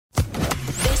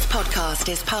podcast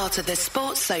is part of the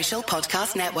Sports Social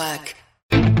Podcast Network.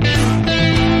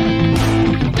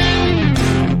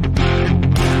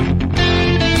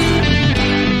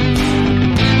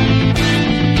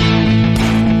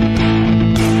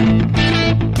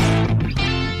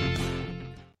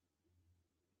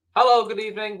 Hello, good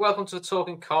evening. Welcome to the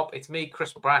Talking Cop. It's me,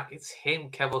 Chris Brack. It's him,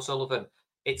 Kev O'Sullivan.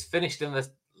 It's finished in the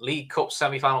League Cup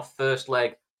semi-final first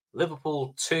leg.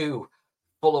 Liverpool 2,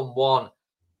 Fulham 1.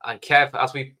 And Kev,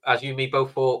 as you and me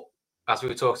both thought, as we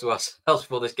were talking to ourselves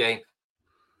before this game,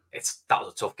 that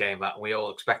was a tough game, Matt, and we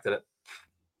all expected it.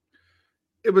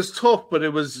 It was tough, but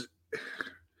it was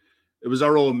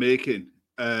our own making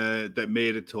that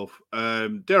made it tough.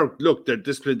 They're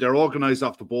disciplined. They're organised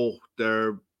off the ball.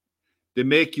 They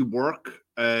make you work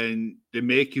and they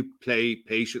make you play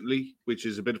patiently, which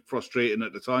is a bit frustrating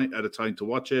at a time to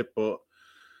watch it. But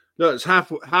no, it's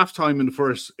half time in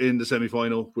the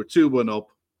semi-final. We're 2-1 up.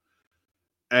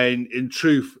 And in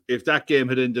truth, if that game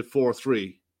had ended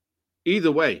 4-3,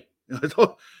 either way,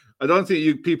 I don't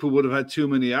think people would have had too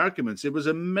many arguments. It was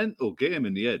a mental game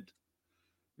in the end.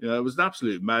 It was an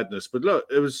absolute madness. But look,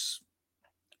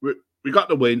 we got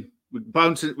the win. We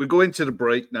go into the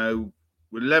break now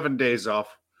with 11 days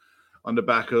off on the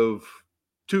back of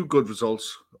 2 good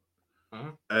results.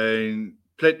 And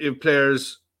plenty of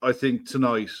players, I think,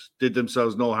 tonight did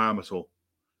themselves no harm at all.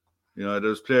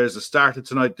 Those players that started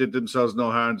tonight did themselves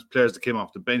no harm. Players that came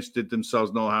off the bench did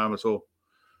themselves no harm at all.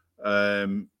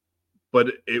 But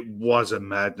it was a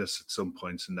madness at some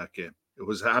points in that game. It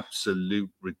was absolute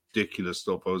ridiculous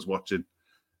stuff I was watching.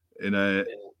 We'll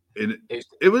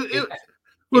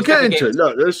get into it.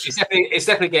 Look, it's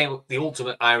definitely a game, the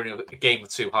ultimate irony of a game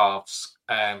with 2 halves.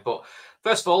 But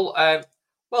first of all,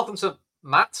 welcome to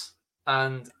Matt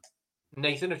and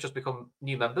Nathan, who've just become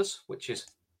new members, which is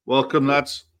welcome,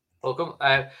 lads. Welcome.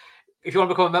 If you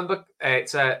want to become a member,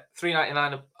 it's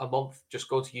 $3.99 a month. Just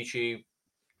go to YouTube,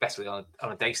 basically on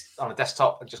a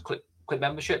desktop, and just click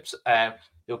memberships.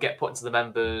 You'll get put into the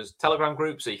members Telegram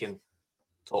group, so you can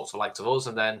talk to the likes of us,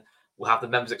 and then we'll have the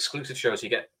members exclusive show. So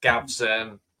you get Gav's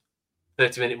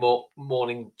 30-minute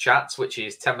morning chats, which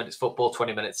is 10 minutes football,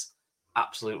 20 minutes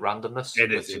absolute randomness.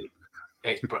 It is.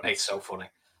 It's so funny.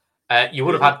 You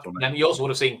would have had, you also would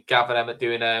have seen Gav and Emmett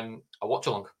doing a watch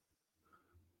along.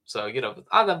 So,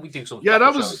 and then we do some. Yeah,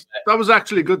 that was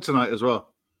actually good tonight as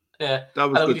well. Yeah, that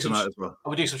was good tonight as well.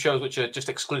 We do some shows which are just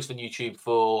exclusive on YouTube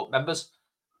for members,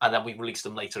 and then we release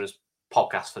them later as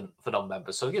podcasts for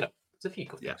non-members. So, there's a few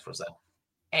good things for us there.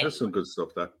 Anyway. There's some good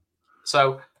stuff there.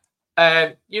 So,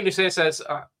 Eunice here says,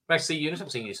 nice to see Eunice. I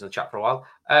haven't seen Eunice in the chat for a while.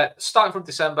 Starting from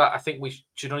December, I think we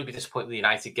should only be disappointed with the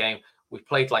United game. We've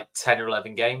played like 10 or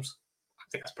 11 games. I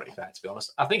think that's pretty fair, to be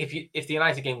honest. I think if the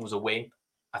United game was a win,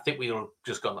 I think we would have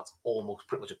just gone, that's almost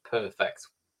pretty much a perfect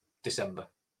December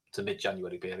to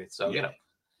mid-January period. So,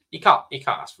 you can't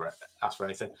ask for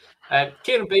anything.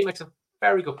 Kieran B makes a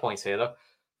very good point here, though.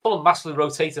 Fulham massively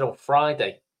rotated on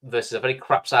Friday versus a very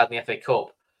crap side in the FA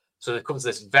Cup. So it comes to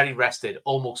this very rested,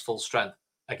 almost full strength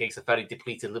against a very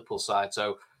depleted Liverpool side.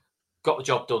 So got the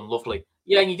job done, lovely.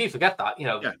 Yeah, and you do forget that,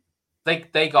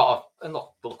 they got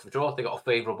not the luck of the draw, they got a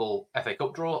favourable FA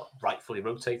Cup draw, rightfully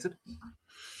rotated.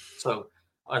 So,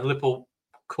 and Liverpool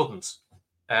couldn't.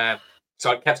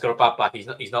 So Kev's got a bad back.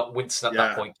 He's not wincing at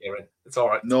that point, Kieran. It's all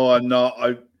right. No, I'm not.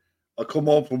 I come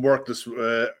home from work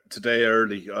today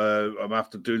early. I'm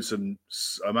after doing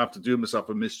myself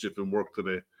a mischief in work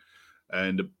today,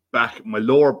 and my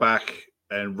lower back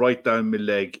and right down my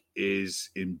leg is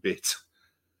in bits.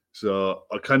 So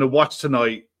I kind of watched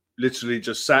tonight. Literally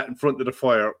just sat in front of the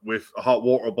fire with a hot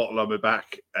water bottle on my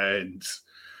back and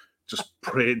just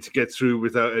praying to get through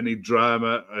without any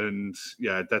drama. And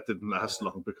yeah, that didn't last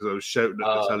long because I was shouting at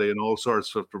the telly and all sorts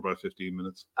for about 15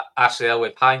 minutes. Ashley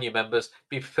Elwood, hi new members.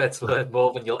 Be prepared to learn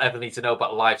more than you'll ever need to know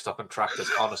about livestock and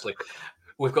tractors, honestly.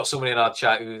 We've got someone in our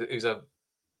chat who's a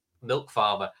milk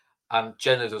farmer, and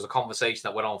generally there was a conversation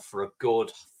that went on for a good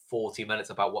 40 minutes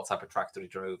about what type of tractor he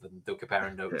drove, and they were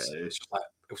comparing notes. Yeah,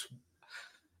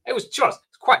 it was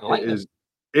quite enlightening.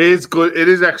 It is good. It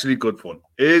is actually good fun.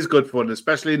 It is good fun,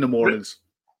 especially in the mornings,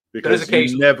 because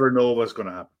you never know what's going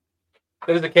to happen.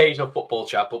 There is occasional football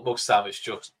chat, but most of the time it's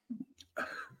just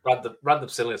random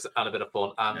silliness and a bit of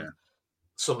fun. And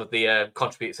some of the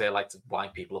contributors here like to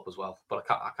wind people up as well, but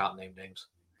I can't name names.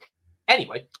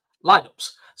 Anyway,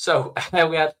 lineups. So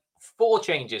we had 4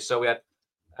 changes. So we had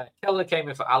Kellner came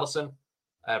in for Alisson,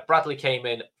 Bradley came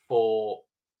in for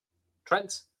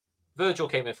Trent, Virgil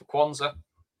came in for Kwanzaa,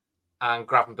 and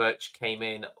Gravenberch came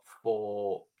in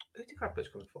for... Who did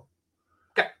Gravenberch come in for?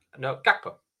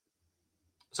 Gakpo.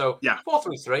 So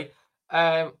 4-3-3.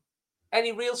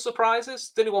 any real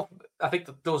surprises? The only one, I think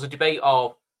that there was a debate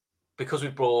of, because we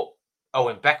brought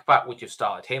Owen Beck back, would you have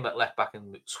started him at left back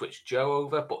and switched Joe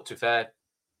over? But to be fair,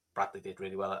 Bradley did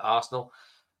really well at Arsenal.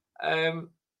 I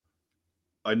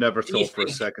never thought for a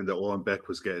second that Owen Beck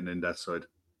was getting in that side.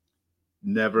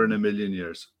 Never in a million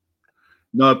years.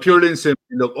 No, purely and simply,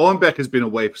 look, Owen Beck has been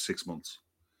away for 6 months.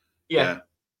 Yeah.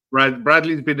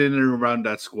 Bradley's been in and around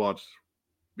that squad,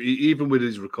 even with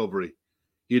his recovery.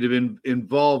 He'd have been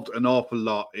involved an awful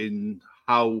lot in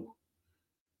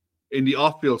the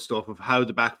off-field stuff of how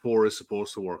the back four is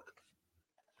supposed to work,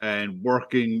 and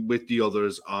working with the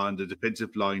others on the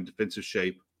defensive line, defensive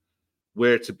shape,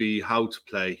 where to be, how to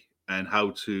play, and how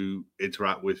to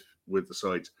interact with the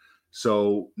sides.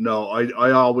 So, no,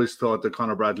 I always thought that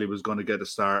Conor Bradley was going to get a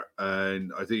start,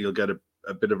 and I think he'll get a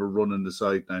bit of a run in the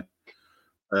side now.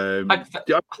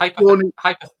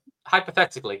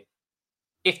 Hypothetically,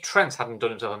 if Trent hadn't done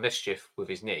himself a mischief with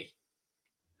his knee,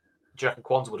 do you reckon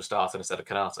Kwanzaa would have started instead of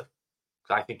Kanata?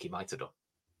 Because I think he might have done.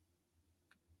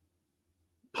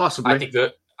 Possibly. I think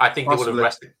they would have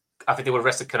rested. I think they would have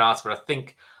rested Kanata, but I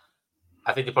think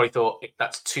they probably thought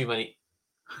that's too many.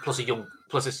 Plus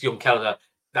this young Keller,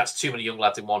 that's too many young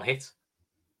lads in one hit.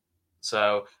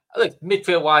 So I think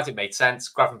midfield wise, it made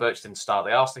sense. Gravenberch didn't start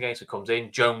the Arsenal game, so he comes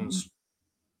in. Jones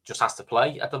just has to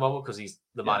play at the moment because he's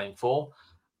the man in form,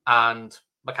 and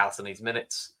McAllister needs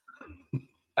minutes.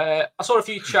 I saw a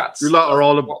few chats. You're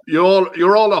all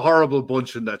a horrible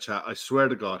bunch in that chat. I swear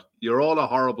to God, you're all a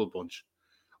horrible bunch.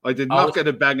 I did not get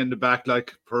a bang in the back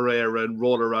like Pereira and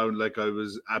roll around like I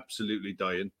was absolutely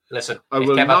dying. Listen, I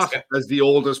will not, as the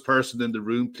oldest person in the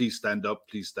room, please stand up.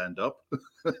 Please stand up.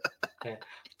 Yeah.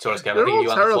 Sorry, Kev, They're all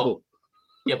terrible.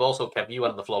 Yeah, but also, Kev, you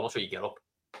went on the floor. I'm not sure you get up.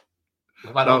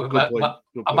 I might have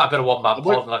been a one-man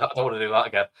pod, and I don't want to do that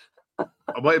again.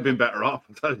 I might have been better off.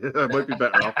 I might be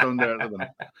better off down there.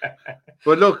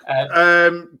 But look,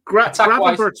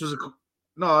 Gravenberch was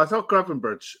I thought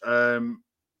Gravenberch.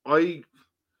 I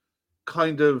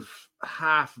kind of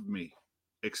half of me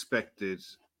expected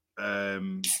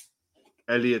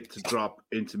Elliott to drop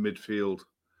into midfield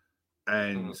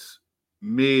and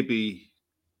maybe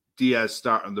Diaz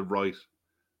start on the right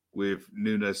with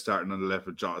Núñez starting on the left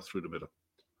with Jota through the middle.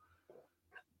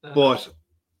 But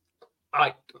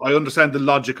I understand the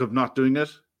logic of not doing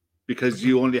it because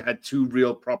you only had two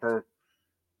real proper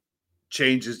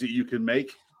changes that you can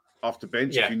make off the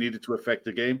bench if you needed to affect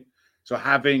the game. So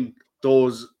having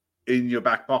those in your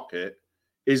back pocket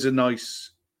is a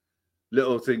nice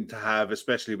little thing to have,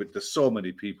 especially with there's so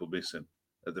many people missing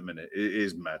at the minute. It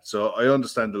is mad. So I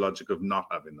understand the logic of not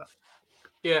having that.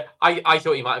 Yeah, I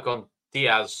thought you might have gone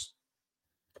Diaz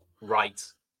right,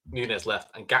 Núñez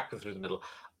left, and Gakpo through the middle.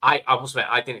 I must admit,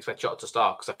 I didn't expect Jota to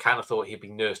start because I kind of thought he'd be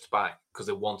nursed back because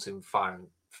they want him firing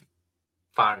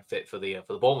fit for the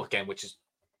Bournemouth game, which is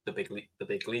the big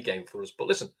league game for us. But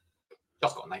listen,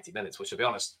 Jota's got 90 minutes, which, to be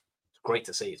honest, it's great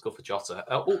to see. It's good for Jota.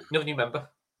 Another new member.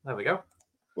 There we go.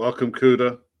 Welcome,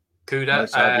 Kuda.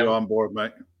 Nice to have you on board,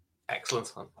 mate.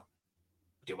 Excellent.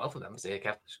 Do well for them, is it,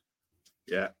 Kev?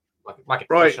 Yeah. Might get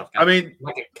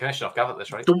commission off Gav at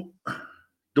this, right?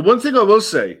 The one thing I will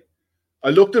say,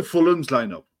 I looked at Fulham's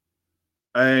lineup,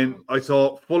 and I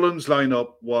thought Fulham's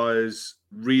lineup was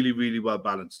really, really well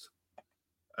balanced.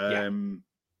 Fulham's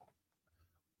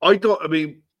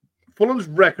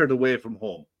record away from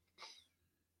home,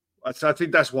 I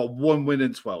think that's one win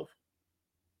in 12.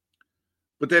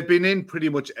 But they've been in pretty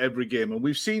much every game, and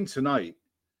we've seen tonight.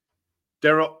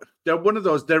 They're one of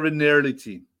those. They're a nearly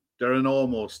team. They're an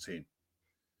almost team.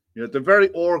 You know, they're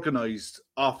very organised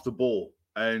off the ball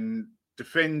and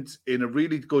defend in a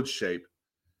really good shape,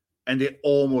 and they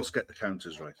almost get the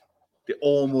counters right. They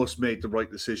almost made the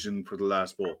right decision for the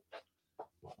last ball.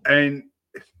 And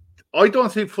I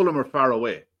don't think Fulham are far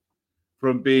away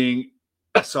from being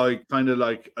a side kind of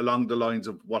like along the lines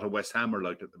of what a West Ham are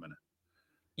like at the minute.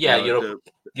 Yeah,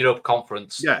 Europe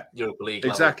Conference. Yeah, Europe League.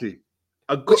 Exactly.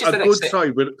 A good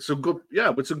side with some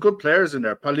good players in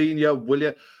there. Palhinha,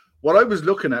 Willian. What I was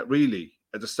looking at really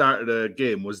at the start of the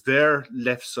game was their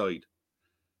left side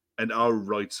and our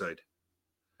right side.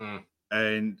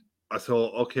 And I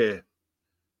thought, okay,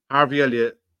 Harvey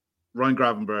Elliott, Ryan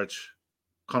Gravenberch,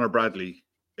 Conor Bradley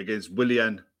against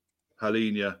Willian,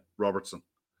 Palhinha, Robertson.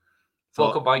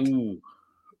 Welcome, Mike.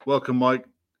 Welcome, Mike.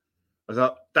 I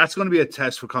thought that's going to be a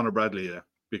test for Conor Bradley,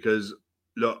 because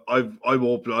look,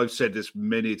 I've said this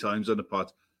many times on the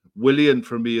pod. Willian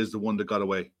for me is the one that got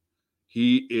away.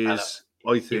 He is,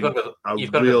 I think, a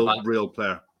real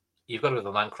player. You've got a bit of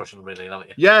a man crushing, really, haven't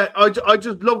you? Yeah, I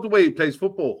just love the way he plays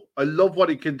football. I love what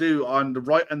he can do on the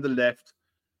right and the left.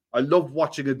 I love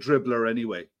watching a dribbler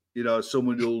anyway.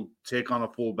 someone who'll take on a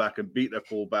fullback and beat their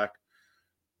fullback,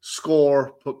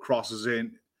 score, put crosses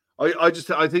in. I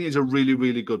think he's a really,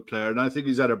 really good player, and I think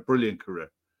he's had a brilliant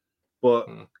career. But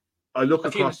I look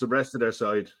across the rest of their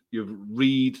side. You've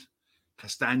Reed,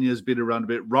 Castagna's been around a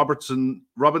bit. Robinson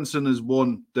is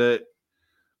one that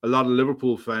a lot of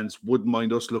Liverpool fans wouldn't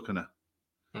mind us looking at.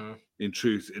 In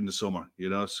truth, in the summer,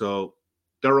 so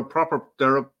they have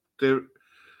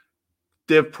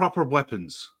proper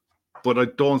weapons, but I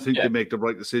don't think they make the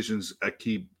right decisions at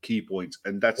key points,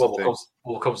 and that's the thing.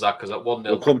 We'll come to that because at 1-0,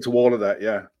 we'll come to all of that.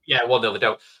 Yeah, 1-0 they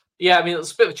don't. Yeah, I mean,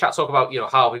 it's a bit of a chat talk about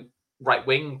Harvey right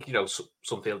wing.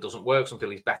 Some feel doesn't work, some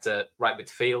feel he's better right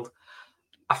midfield.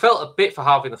 I felt a bit for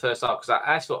Harvey in the first half because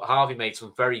I thought Harvey made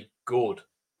some very good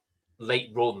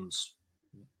late runs.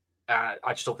 I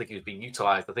just don't think he was being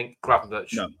utilised. I think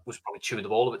Gravenberch was probably chewing the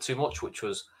ball a bit too much, which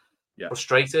was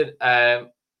frustrated.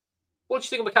 What do you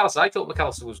think of McAllister? I thought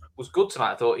McAllister was good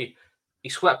tonight. I thought he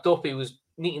swept up. He was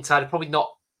neat and tidy. Probably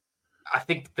not. I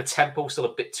think the tempo was still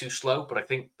a bit too slow, but I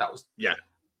think that was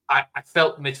I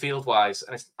felt midfield wise,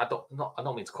 and I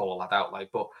don't mean to call all that out,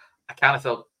 but I kind of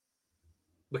felt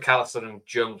McAllister and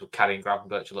Jones were carrying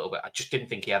Gravenberch a little bit. I just didn't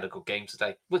think he had a good game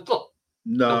today. But look,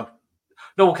 no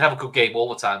one can have a good game all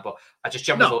the time, but I just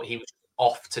generally thought he was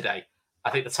off today. I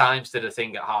think the Times did a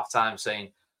thing at half time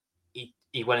saying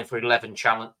he went in for 11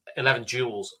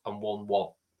 duels and won 1.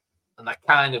 And that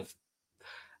kind of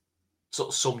sort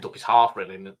of summed up his half,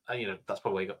 really. And, that's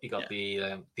probably he got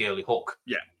the early hook.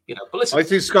 Yeah. But listen. I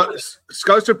think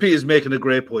Scouser P is making a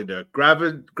great point there.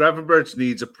 Gravenberch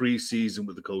needs a pre-season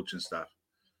with the coaching staff.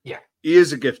 Yeah. He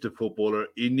is a gifted footballer.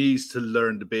 He needs to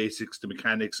learn the basics, the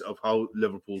mechanics of how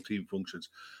Liverpool team functions.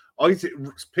 I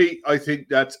think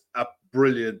that's a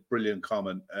brilliant, brilliant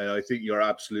comment. I think you're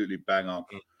absolutely bang on.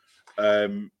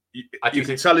 You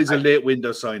can tell he's a late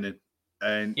window signing,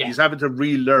 and he's having to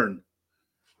relearn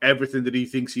everything that he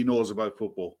thinks he knows about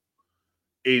football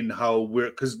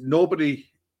because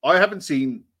I haven't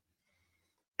seen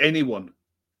anyone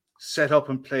set up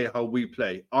and play how we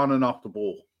play on and off the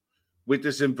ball with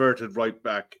this inverted right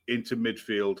back into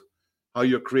midfield, how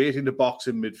you're creating the box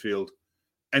in midfield,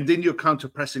 and then you're counter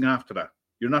pressing after that.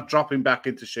 You're not dropping back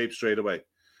into shape straight away.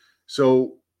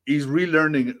 So he's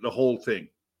relearning the whole thing,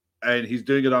 and he's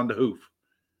doing it on the hoof.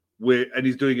 And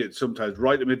he's doing it sometimes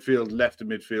right in midfield, left in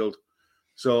midfield.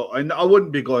 So I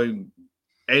wouldn't be going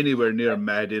anywhere near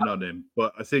mad in on him,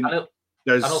 but I think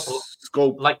there's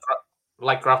scope. Like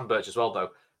Gravenberch as well, though.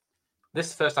 This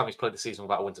is the first time he's played the season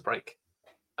without a winter break.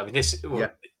 I mean,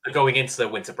 they're going into their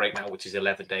winter break now, which is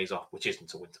 11 days off, which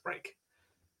isn't a winter break.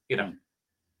 You're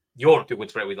doing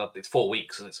winter break with it's 4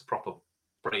 weeks and it's a proper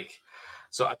break.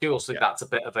 So I do also think that's a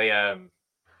bit of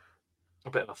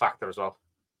a factor as well.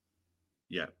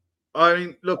 Yeah, I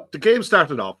mean, look, the game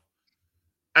started off,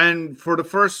 and for the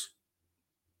first,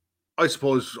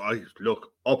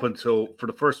 up until for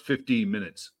the first 15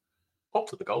 minutes, up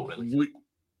to the goal, really,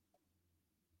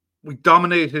 we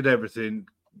dominated everything.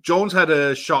 Jones had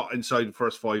a shot inside the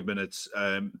first 5 minutes.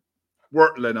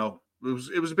 Worked Leno.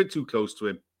 It was a bit too close to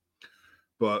him,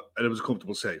 and it was a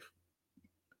comfortable save.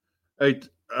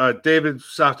 David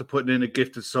started putting in a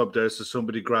gifted sub there, so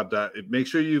somebody grab that. Make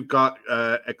sure you've got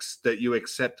that you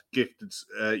accept gifts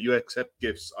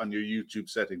on your YouTube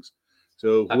settings.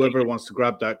 So whoever wants to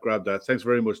grab that. Thanks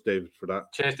very much, David, for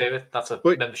that. Cheers, David. That's a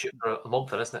membership for a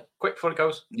month, isn't it? Quick before it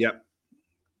goes. Yeah.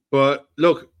 But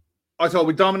look, I thought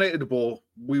we dominated the ball.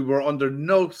 We were under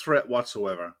no threat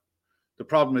whatsoever. The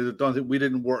problem is, I don't think we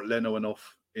didn't work Leno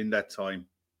enough in that time.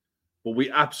 But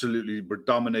we absolutely were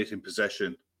dominating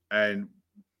possession, and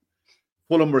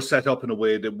Fulham were set up in a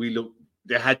way that we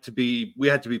had to be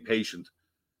patient,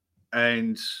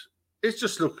 and it's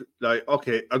just looked like,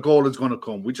 okay, a goal is going to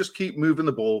come. We just keep moving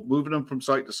the ball, moving them from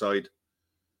side to side.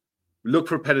 Look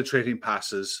for penetrating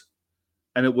passes,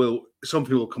 and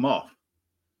something will come off.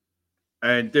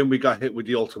 And then we got hit with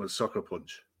the ultimate sucker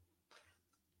punch.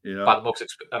 By the most,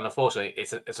 and unfortunately,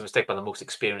 it's a mistake by the most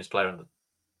experienced player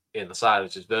in the side,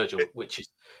 which is Virgil.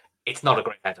 It's not a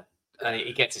great header, and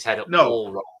he gets his head up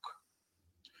all wrong.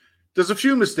 There's a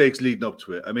few mistakes leading up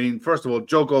to it. I mean, first of all,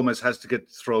 Joe Gomez has to get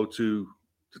the throw to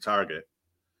the target.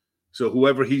 So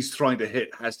whoever he's trying to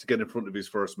hit has to get in front of his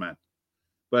first man.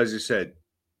 But as you said,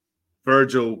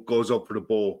 Virgil goes up for the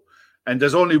ball. And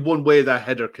there's only one way that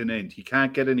header can end. He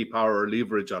can't get any power or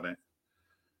leverage on it.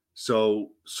 So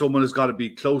someone has got to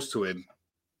be close to him,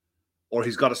 or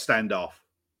he's got to stand off.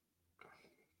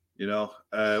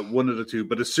 One of the two.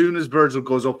 But as soon as Virgil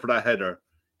goes up for that header,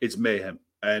 it's mayhem.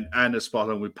 And Anna spot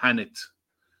on. We panicked,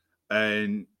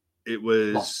 and it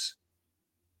was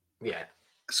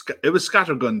it was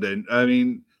scattergun. Then I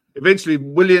mean, Eventually,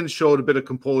 Williams showed a bit of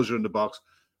composure in the box.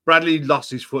 Bradley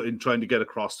lost his footing trying to get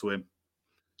across to him.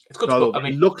 It's good to go. I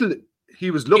mean, luckily,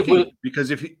 he was lucky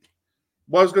because if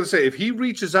he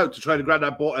reaches out to try to grab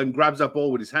that ball and grabs that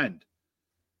ball with his hand,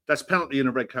 that's penalty and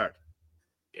a red card.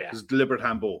 Yeah. It's deliberate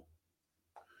handball.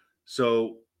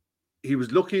 So he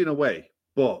was lucky in a way,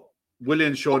 but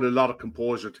Williams showed a lot of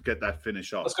composure to get that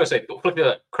finish off. I was going to say, but flipping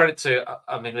that, credit to,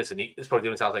 I mean, listen, it's probably the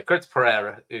only time I say credit to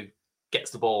Pereira, who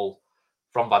gets the ball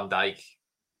from Van Dijk.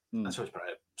 That's what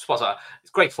Pereira spots out.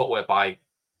 It's great footwork by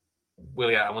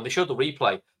Willian. And when they showed the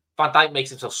replay, Van Dijk makes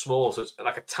himself small, so it's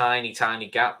like a tiny, tiny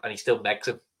gap, and he still megs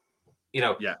him.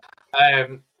 Yeah.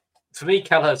 For me,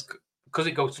 Kelleher's, because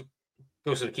it goes to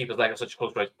the keeper's leg at such a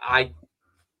close range,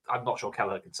 I'm not sure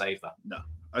Kelleher can save that. No.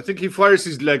 I think he fires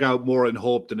his leg out more in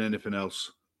hope than anything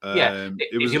else.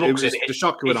 The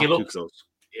shock went off too close.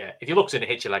 Yeah, if he looks in, it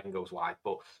hits your leg and goes wide.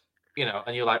 But,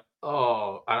 and you're like,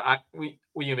 oh,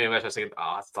 you may have thinking,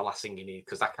 that's the last thing you need,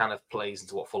 because that kind of plays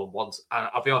into what Fulham wants. And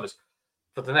I'll be honest,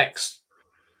 for the next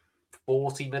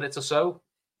 40 minutes or so,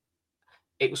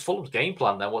 it was Fulham's game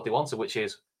plan then, what they wanted, which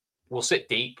is we'll sit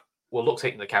deep, we'll look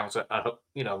taking the counter, and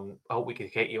I hope we can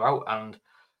get you out. And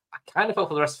I kind of felt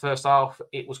for the rest of the first half,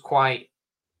 it was quite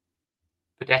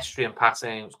pedestrian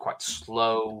passing, it was quite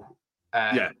slow.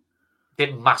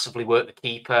 Didn't massively work the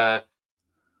keeper.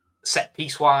 Set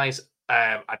piece wise,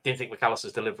 I didn't think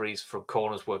McAllister's deliveries from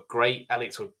corners were great.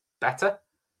 Elliott's were better,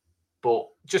 but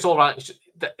just all right.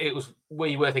 It was where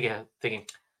you were thinking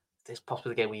this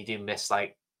possibly the game where you do miss.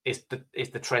 Like, is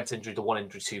the Trent injury the one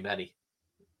injury too many?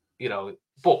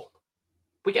 But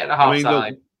we get a half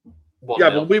time.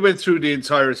 But we went through the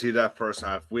entirety of that first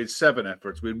half. We had 7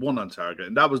 efforts. We had 1 on target,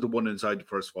 and that was the one inside the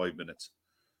first 5 minutes.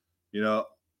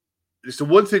 It's the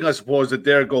one thing I suppose that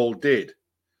their goal did.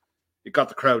 It got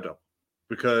the crowd up,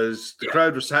 because the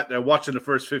crowd was sat there watching the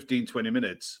first 15, 20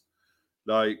 minutes,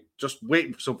 like just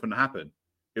waiting for something to happen.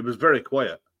 It was very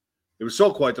quiet. It was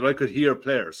so quiet that I could hear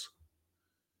players,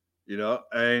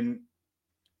 and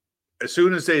as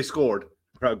soon as they scored,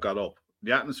 the crowd got up,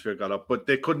 the atmosphere got up, but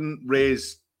they couldn't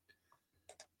raise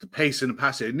the pace in the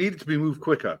passing. It needed to be moved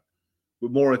quicker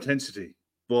with more intensity.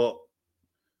 But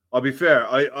I'll be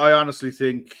fair, I honestly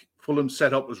think Fulham's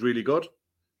setup was really good.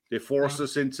 They forced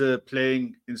us into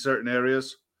playing in certain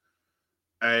areas.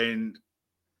 And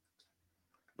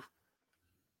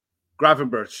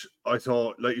Gravenberch, I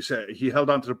thought, like you said, he held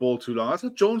onto the ball too long. I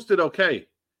thought Jones did okay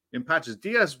in patches.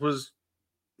 Diaz was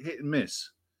hit and miss.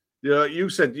 You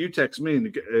said, you text me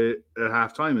at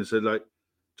halftime and said, like,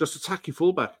 just attack your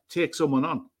fullback, take someone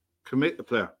on, commit the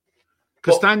player.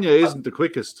 Castagna isn't the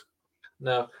quickest.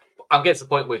 No, I'm getting to the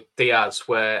point with Diaz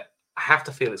where I have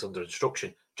to feel it's under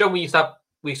instruction. John, we used to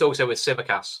always say with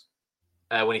Simicas,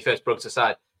 when he first broke to the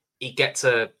side, he'd get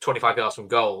to 25 yards from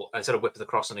goal, and instead of whipping the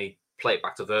cross, and he'd play it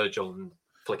back to Virgil and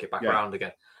flick it back around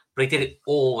again. But he did it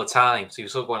all the time. So he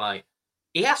was sort of going like,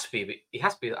 he has to be.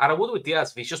 And I wonder with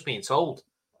Diaz, if he's just being told,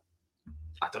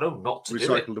 I don't know, not to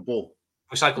recycle the ball.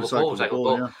 Recycle the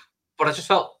ball. Yeah. But I just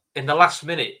felt in the last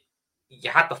minute,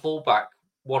 you had the fullback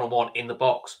one-on-one in the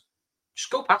box. Just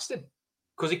go past him,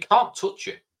 because he can't touch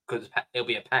you, because it'll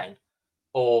be a pen,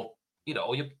 or you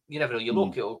never know. You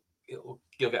look, you'll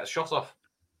get a shot off.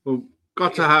 Well,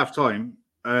 got to half time,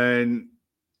 and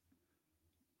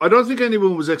I don't think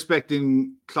anyone was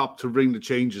expecting Klopp to ring the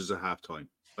changes at half time.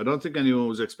 I don't think anyone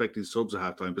was expecting subs at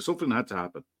half time, but something had to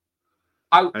happen.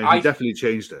 He definitely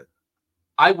changed it.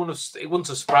 It wouldn't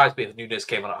have surprised me if Núñez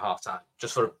came on at half time.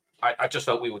 I just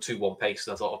felt we were 2-1 pace,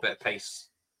 and I thought a bit of pace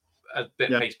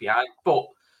behind. But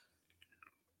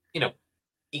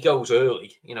he goes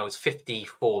early. It's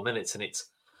 54 minutes, and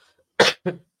it's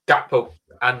Gakpo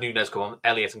and Núñez come on.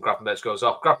 Elliott and Gravenberch goes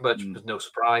off. Gravenberch was no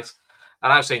surprise.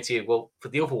 And I was saying to you, well, for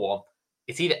the other one,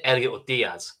 it's either Elliott or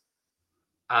Diaz.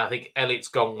 And I think Elliott's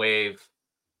gone with.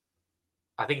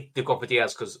 I think they've gone for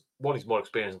Diaz because 1, he's more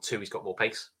experienced, and 2, he's got more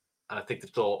pace. And I think they've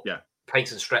thought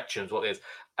pace and stretching is what it is.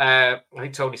 I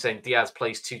think Tony's saying Diaz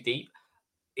plays too deep.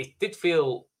 It did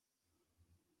feel.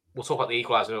 We'll talk about the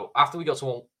equaliser. After we got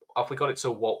to after we got it to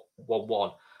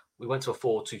 1-1, we went to a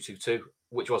 4-2-2-2,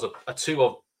 which was a 2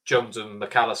 of Jones and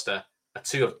McAllister, a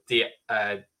 2 of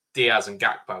Diaz and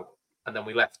Gakpo, and then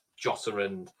we left Jota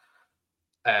and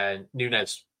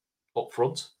Núñez up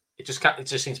front. It just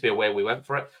seems to be a way we went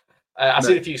for it. I've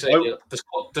seen a few say,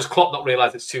 does Klopp not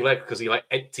realise it's too late because he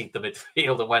emptied the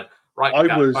midfield and went,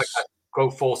 go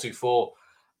 4-2-4.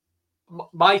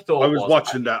 My thought I was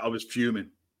watching that. I was fuming.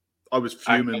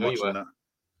 Watching that.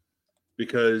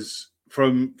 Because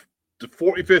from the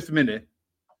 45th minute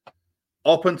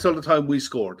up until the time we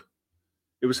scored,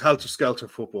 it was helter-skelter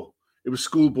football. It was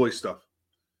schoolboy stuff.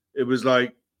 It was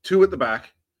like 2 at the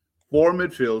back, 4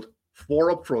 midfield,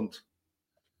 4 up front.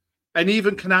 And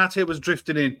even Kanate was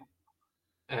drifting in.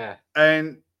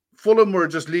 And Fulham were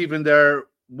just leaving their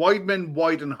wide men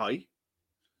wide and high.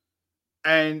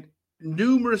 And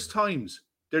numerous times,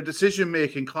 their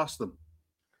decision-making cost them.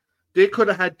 They could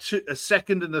have had a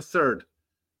second and a third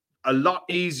a lot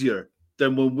easier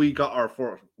than when we got our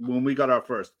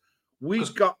first.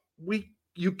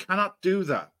 You cannot do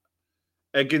that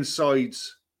against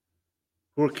sides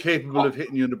who are capable of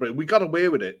hitting you in the break. We got away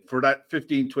with it for that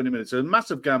 15, 20 minutes. A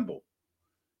massive gamble.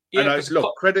 Yeah, and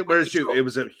credit where it's due. It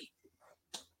was a. But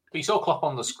you saw Klopp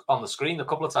on the screen a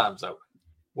couple of times though,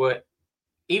 where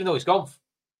even though he's gone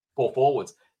 4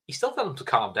 forwards, he still told them to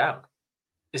calm down.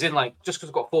 As in, like, just because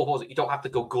we've got 4 forwards, you don't have to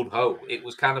go gun-ho. It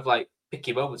was kind of like pick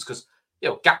your moments because,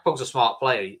 Gakpo's a smart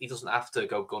player. He doesn't have to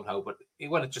go gun-ho, but he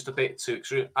went just a bit too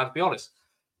extreme. And to be honest,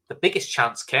 the biggest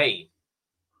chance came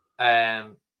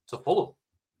to Fulham.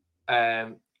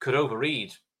 Cordova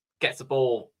Reed gets the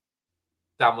ball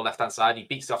down the left-hand side. He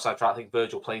beats the offside try. I think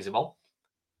Virgil plays him on.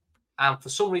 And for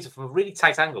some reason, from a really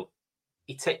tight angle,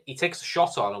 he takes a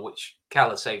shot on, which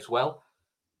Keller saves well.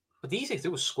 But the easy thing to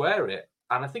do was square it.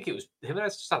 And I think it was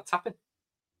Jimenez just had a tap-in.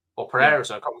 Or Pereira,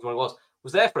 so I can't remember what it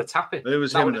was there for a tap-in. It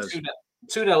was Jimenez.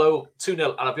 2-0,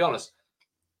 and I'll be honest,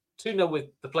 2-0 with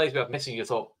the players we have missing, you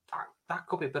thought, that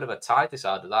could be a bit of a tie this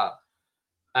side of that.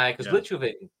 Because literally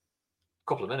within a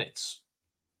couple of minutes,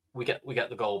 we get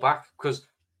the goal back. Because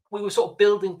we were sort of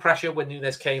building pressure when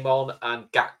Nunes came on and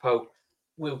Gakpo,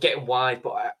 we were getting wide,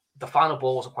 but the final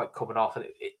ball wasn't quite coming off. And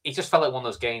it just felt like one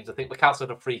of those games. I think McAllister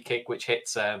had a free kick, which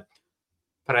hits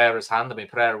Pereira's hand. I mean,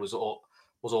 Pereira was all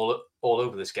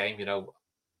over this game.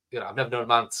 I've never known a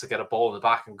man to get a ball in the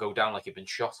back and go down like he'd been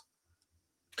shot.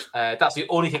 That's the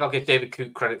only thing I'll give David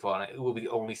Coote credit for. And it will be the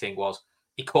only thing was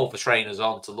he called for trainers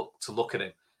on to look at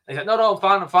him. And he said, "No,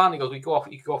 I'm fine." He goes, you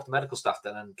can go off the medical staff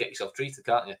then and get yourself treated,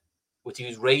 can't you?" Which he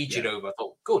was raging over. I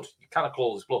thought, good, you kind of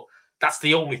claw his blood. That's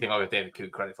the only thing I'll give David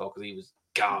Coote credit for because he was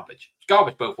garbage.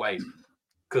 Garbage both ways.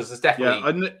 Because there's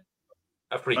definitely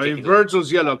a free kick.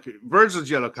 Virgil's yellow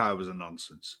card was a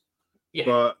nonsense. Yeah.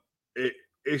 But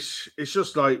it's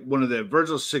just like one of them.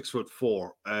 Virgil's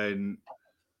 6'4" and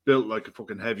built like a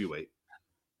fucking heavyweight.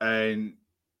 And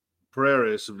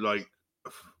Pereira is like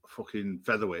a fucking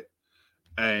featherweight.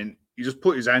 And he just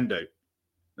put his hand out.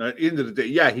 Now, at the end of the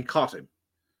day, he caught him.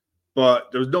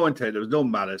 But there was no intent, there was no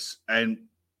malice. And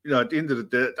at the end of the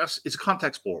day, it's a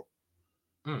contact sport.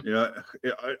 I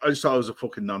just thought it was a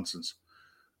fucking nonsense.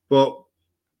 But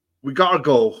we got our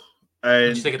goal,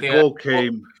 and the goal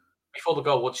came. Before the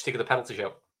goal, what did you think of the penalty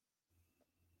show?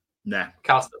 Nah.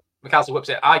 McAllister whips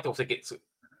it. I don't think it's.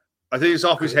 I think it's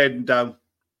off his head and down.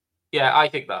 Yeah, I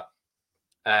think that.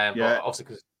 But obviously,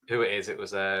 because who it is, it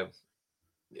was. I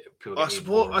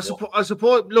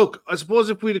suppose. Look, I suppose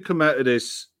if we'd have come out of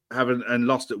this and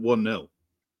lost it 1-0,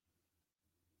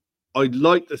 I'd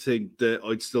like to think that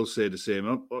I'd still say the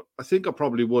same. I think I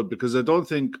probably would because I don't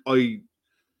think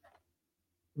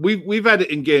We've had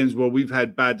it in games where we've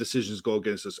had bad decisions go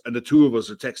against us, and the two of us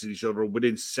are texting each other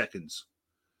within seconds,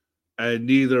 and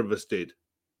neither of us did.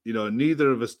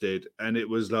 Neither of us did, and it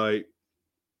was like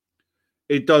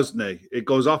it does. It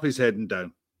goes off his head and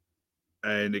down,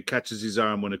 and it catches his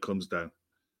arm when it comes down.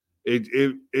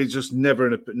 It's just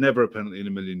never a penalty in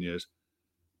a million years,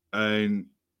 and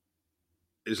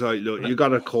it's like, look, you got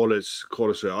to call it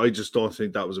straight. I just don't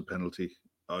think that was a penalty.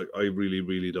 I really,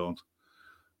 really don't.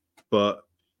 But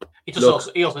he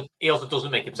also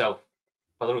doesn't make himself.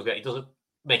 He doesn't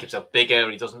make himself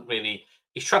bigger. He doesn't really.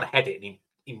 He's trying to head it, and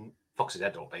he fucks his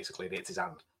head up basically. And hits his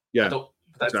hand. Yeah,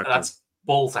 that's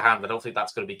ball to hand. I don't think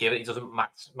that's going to be given. He doesn't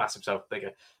mass himself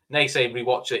bigger. Nay saying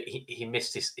rewatch it. He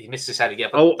missed his head again,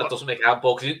 but that doesn't make a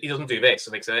handball because he doesn't do this.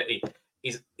 It makes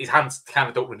his hands kind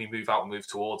of don't really move out and move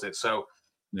towards it. So,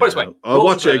 put it this way, I'll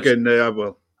watch it again. I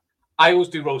will. I always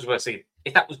do roles reverse.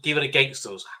 If that was given against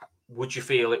us, would you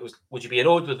feel it was? Would you be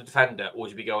annoyed with the defender, or would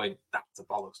you be going, "That's a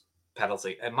bollocks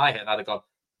penalty"? In my head, I'd have gone,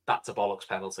 "That's a bollocks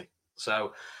penalty."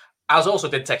 So, I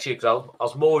did text you because I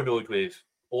was more annoyed with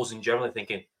us in general,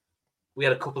 thinking we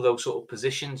had a couple of those sort of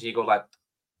positions. You go like,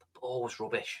 the ball was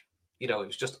rubbish. It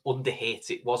was just under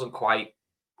hit. It wasn't quite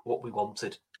what we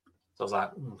wanted. So I was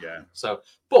like, yeah. So,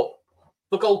 but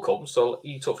the goal comes. So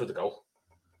you talk through the goal.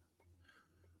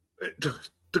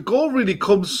 The goal really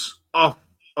comes off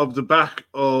of the back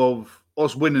of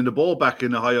us winning the ball back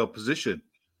in a higher position.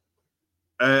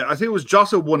 I think it was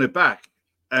Jota won it back,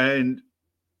 and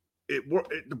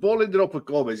the ball ended up with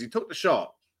Gomez. He took the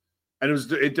shot, and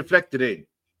it deflected in.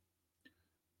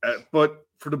 But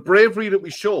for the bravery that we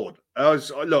showed, I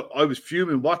was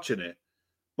fuming watching it,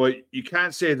 but you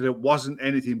can't say that it wasn't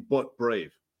anything but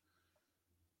brave.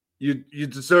 You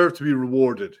deserve to be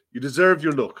rewarded. You deserve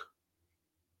your look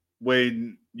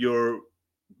when you're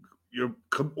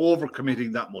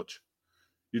overcommitting that much.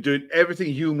 You're doing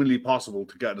everything humanly possible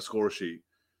to get on the score sheet,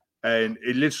 and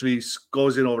it literally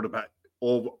goes in over the back,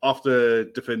 off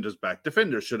the defender's back.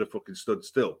 Defender should have fucking stood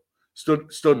still, stood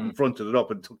in front of it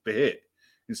up and took the hit.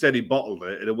 Instead, he bottled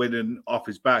it and it went in off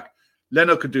his back.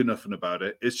 Leno could do nothing about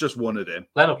it. It's just one of them.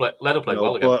 Leno played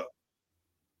well again. But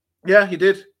yeah, he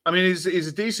did. I mean, he's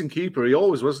a decent keeper. He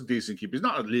always was a decent keeper. He's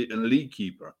not an elite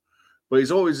keeper, but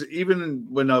he's always, even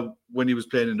when he was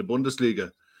playing in the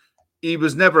Bundesliga, he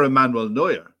was never a Manuel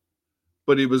Neuer,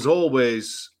 but he was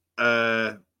always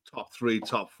top 3,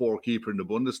 top 4 keeper in the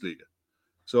Bundesliga.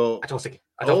 So I don't think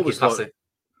he's massive.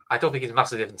 I don't think he's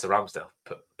massive difference to Ramsdale,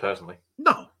 personally.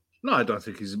 No, I don't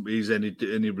think he's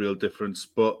any real difference.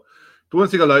 But the one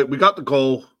thing I like, we got the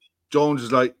goal. Jones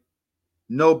is like,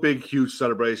 no big, huge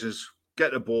celebrations.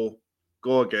 Get the ball,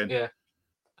 go again. Yeah,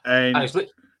 and it's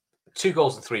 2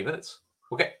 goals in 3 minutes.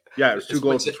 It was 2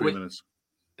 goals in 3 minutes.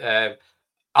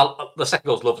 The second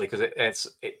goal is lovely because it's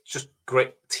just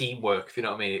great teamwork. If you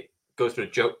know what I mean, it goes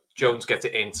through. Jones gets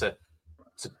it into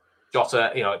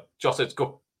Jota. Jota's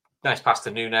got nice pass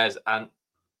to Nunes, and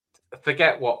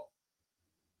forget what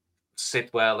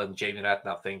Sidwell and Jamie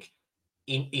Redknapp think.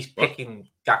 He's picking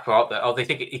Gakpo out there. Oh, they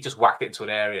think he just whacked it into an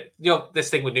area. This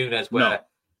thing with Nunes where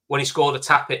when he scores a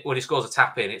tap in,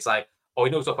 it's like, oh,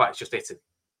 he knows what it's just hitting.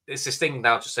 It's this thing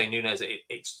now, just saying Nunes,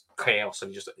 it's chaos,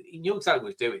 and he knew exactly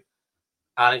what he was doing.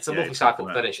 And it's a lovely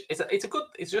side-foot finish.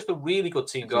 It's just a really good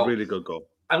team goal. A really good goal.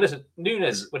 And listen,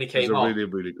 Nunes, when he came on, really,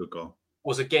 really good goal.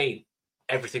 Was again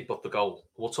everything but the goal.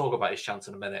 We'll talk about his chance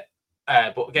in a minute.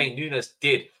 But again, Nunes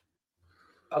did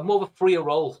a more of a freer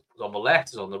role. He was on the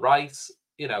left, he was on the right,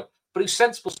 but it was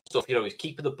sensible stuff. He was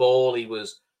keeping the ball, he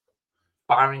was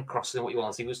firing, crossing what he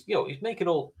wants. He was, he was making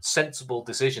all sensible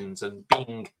decisions and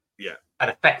being an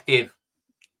effective,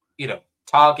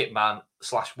 target man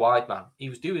 / wide man. He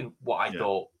was doing what I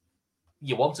thought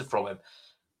you wanted from him.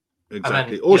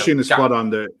 Exactly. Ocean is spot on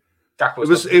there.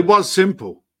 It was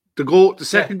simple. The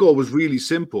second goal was really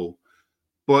simple,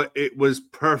 but it was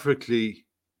perfectly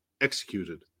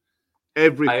executed.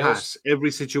 Every pass,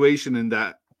 every situation in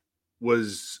that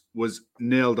was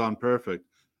nailed on perfect.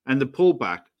 And the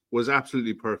pullback was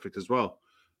absolutely perfect as well.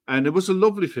 And it was a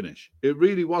lovely finish. It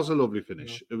really was a lovely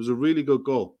finish. Mm-hmm. It was a really good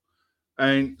goal.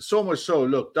 And so much so,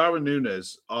 look, Darwin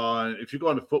Núñez, if you go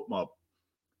on the foot mob,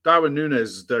 Darwin Núñez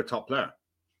is their top player.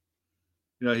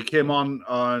 He came on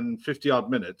 50-odd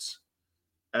minutes.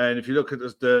 And if you look at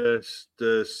the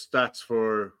stats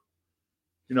for,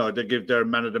 they give their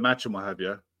man of the match and what have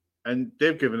you, and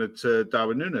they've given it to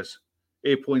Darwin Núñez,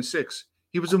 8.6.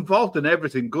 He was involved in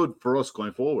everything good for us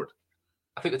going forward.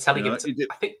 I think the telly gave it to,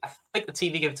 I think the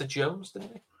TV gave it to Jones,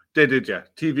 didn't they? They did, yeah.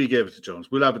 TV gave it to Jones.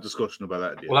 We'll have a discussion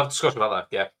about that. We'll have a discussion about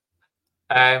that,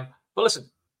 yeah. But listen,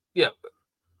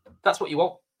 that's what you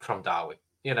want from Darwin,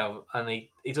 and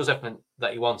he does everything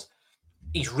that he wants.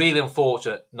 He's really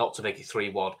unfortunate not to make it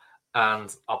 3-1.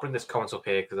 And I'll bring this comment up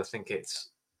here because I think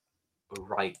it's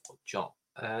right. John,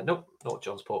 nope, not what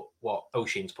John's put, what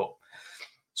Ocean's put.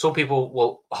 Some people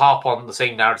will harp on the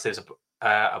same narratives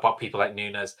about people like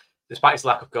Núñez. Despite his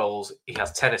lack of goals, he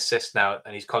has 10 assists now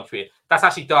and he's contributed. That's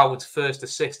actually Darwin's first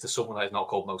assist to someone that is not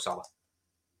called Mo Salah,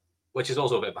 which is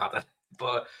also a bit mad.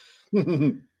 But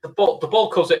the ball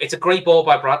comes. It's a great ball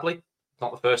by Bradley.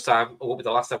 Not the first time. It won't be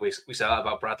the last time we say that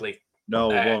about Bradley. No,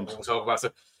 we won't. We'll talk about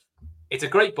it. It's a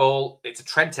great ball. It's a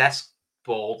Trent-esque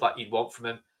ball that you'd want from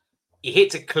him. He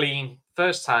hits it clean.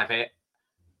 First time hit.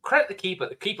 Credit the keeper.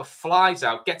 The keeper flies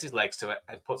out, gets his legs to it,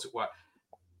 and puts it where.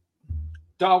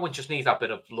 Darwin just needs that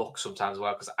bit of luck sometimes as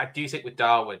well, because I do think with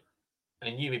Darwin,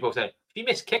 and you both said, if he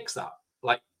missed kicks that,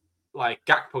 like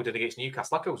Gakpo did against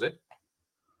Newcastle, that goes in.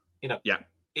 Yeah.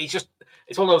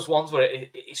 It's one of those ones where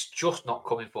it's just not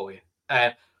coming for you.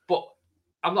 But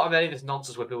I'm not having any of this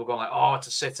nonsense where people are going like, oh, it's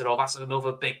a sitter, or that's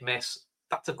another big miss.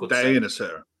 That's a good save. That ain't a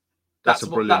sitter. That's a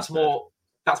brilliant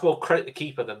That's more credit the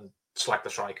keeper than slag the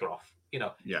striker off. You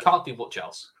can't do much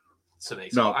else to me.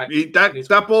 So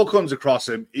that ball comes across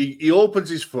him. He opens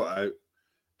his foot out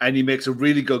and he makes a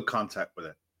really good contact with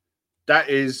it. That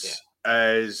is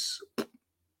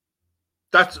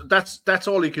that's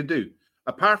all he can do.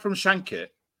 Apart from shank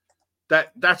it,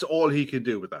 that's all he can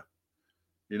do with that.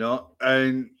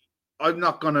 And I'm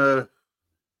not gonna.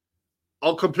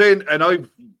 I'll complain, and I've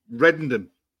reddened him.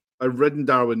 I've reddened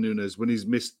Darwin Núñez when he's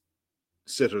missed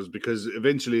sitters because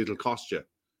eventually it'll cost you,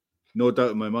 no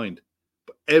doubt in my mind.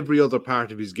 But every other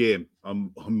part of his game,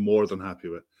 I'm more than happy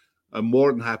with. I'm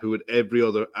more than happy with every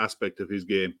other aspect of his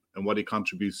game and what he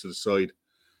contributes to the side.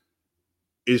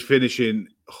 His finishing,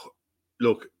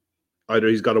 look, either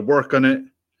he's got to work on it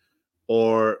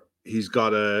or he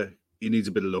needs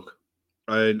a bit of luck.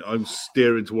 And I'm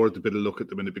steering towards a bit of luck at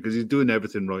the minute because he's doing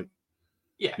everything right.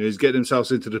 Yeah. He's getting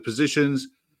himself into the positions.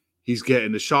 He's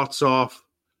getting the shots off.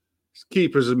 His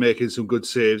keepers are making some good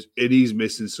saves, and he's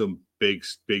missing some big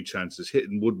chances,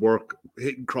 hitting woodwork,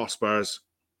 hitting crossbars.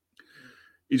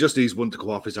 He just needs one to go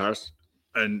off his arse,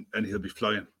 and he'll be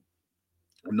flying.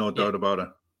 No doubt about it.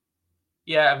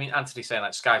 Yeah, I mean, Anthony saying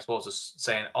like Sky Sports is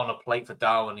saying on a plate for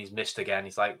Darwin, he's missed again.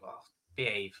 He's like, well,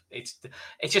 behave. It's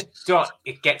just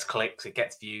it gets clicks, it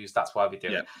gets views. That's why we do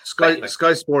it.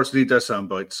 Sky Sports need their sound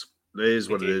bites. It is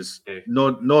what it is.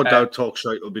 No doubt Talk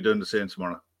Shite will be doing the same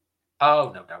tomorrow.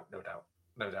 Oh, no doubt.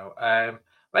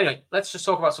 But anyway, let's just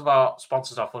talk about some of our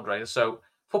sponsors, our fundraisers. So,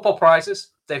 Football Prizes,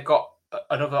 they've got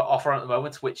another offer at the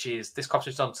moment, which is this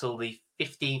competition until the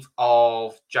 15th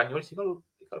of January. So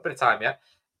you've got a bit of time yet.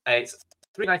 It's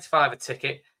 $3.95 a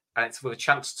ticket, and it's with a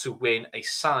chance to win a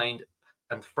signed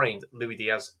and framed Luis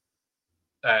Diaz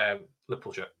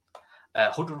Liverpool shirt.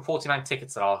 149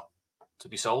 tickets that are to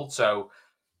be sold. So,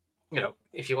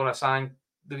 if you want to sign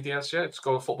Luis Diaz shirt, just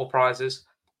go on Football Prizes.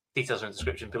 Details are in the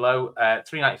description below.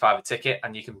 $3.95 a ticket,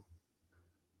 and you can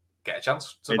get a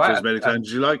chance to buy it as many times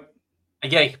as you like.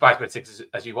 And yeah, you can buy as many tickets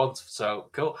as you want. So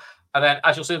cool. And then,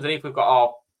 as you'll see underneath, we've got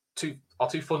our two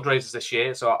fundraisers this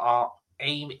year. So our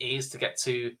aim is to get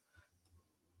to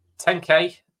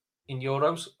 10k in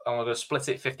euros, and we're going to split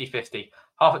it 50-50.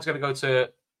 Half it's going to go to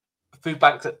food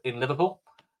banks in Liverpool.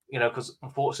 Because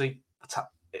unfortunately,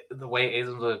 the way it is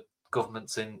under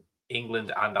governments in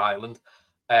England and Ireland,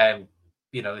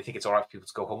 they think it's all right for people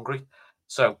to go hungry.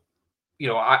 So,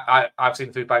 I've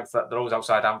seen food banks that they're always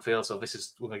outside Anfield. So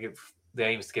we're going to give the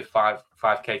aim is to give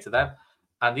 5k to them.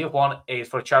 And the other one is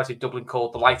for a charity in Dublin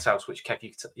called The Lighthouse, which Kev,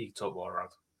 you can talk more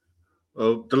around.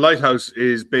 Well, The Lighthouse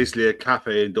is basically a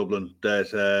cafe in Dublin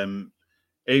that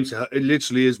aims to. It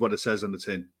literally is what it says on the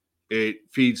tin. It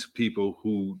feeds people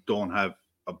who don't have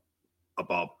a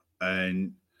bob,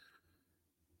 and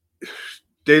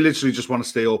they literally just want to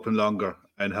stay open longer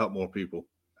and help more people.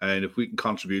 And if we can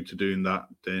contribute to doing that,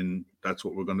 then that's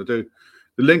what we're going to do.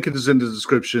 The link is in the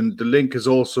description. The link is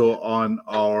also on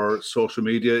our social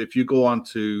media. If you go on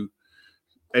to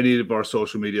any of our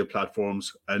social media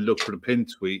platforms and look for the pinned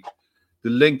tweet, the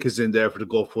link is in there for the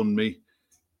GoFundMe.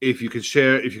 If you could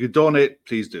share, if you could donate,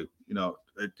 please do.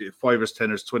 $5,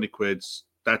 10, 20 quids.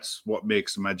 That's what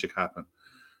makes the magic happen.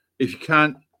 If you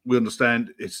can't, we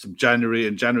understand it's January,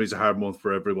 and January is a hard month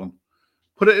for everyone.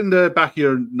 Put it in the back of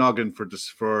your noggin for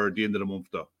the end of the month,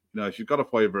 though. If you've got a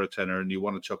 $5 or a $10 and you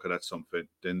want to chuck it at something,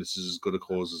 then this is as good a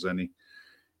cause as any.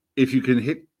 If you can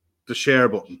hit the share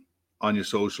button on your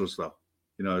socials, though,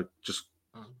 just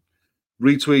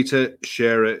retweet it,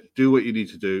 share it, do what you need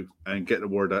to do, and get the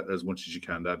word out as much as you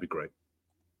can. That'd be great.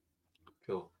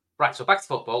 Cool. Right, so back to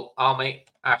football. Our mate,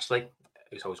 Ashley,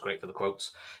 who's always great for the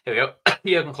quotes. Here we go.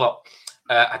 Jurgen Klopp.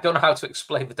 I don't know how to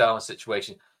explain the Darwin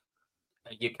situation.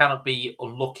 You cannot be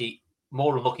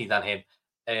more unlucky than him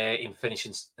in the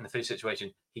finishing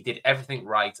situation. He did everything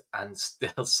right and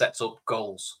still sets up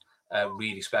goals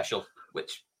really special,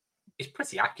 which is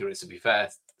pretty accurate, to be fair.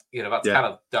 That's kind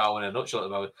of Darwin in a nutshell at the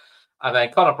moment. And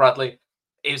then Conor Bradley,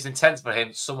 it was intense for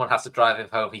him. Someone has to drive him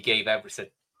home. He gave everything.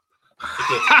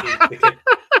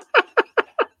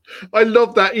 I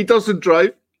love that. He doesn't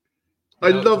drive. I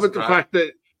love the fact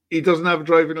that he doesn't have a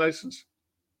driving license.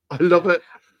 I love it.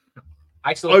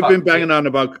 I've been banging on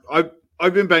about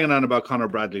Conor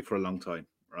Bradley for a long time,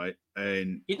 right?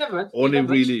 And you never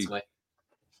really.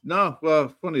 No,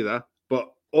 well, funny that,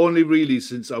 but only really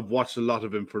since I've watched a lot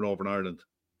of him for Northern Ireland,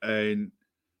 and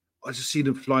I just seen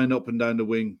him flying up and down the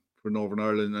wing for Northern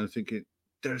Ireland, and I'm thinking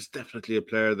there's definitely a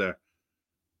player there.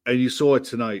 And you saw it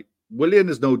tonight. Willian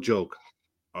is no joke,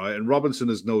 all right, and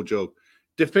Robinson is no joke.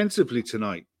 Defensively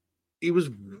tonight, he was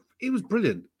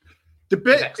brilliant. The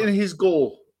bit in his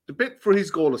goal. The bit for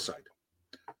his goal aside,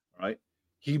 right?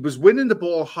 He was winning the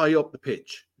ball high up the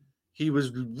pitch. He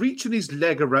was reaching his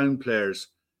leg around players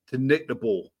to nick the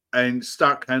ball and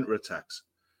start counterattacks.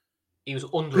 He was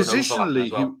under positionally.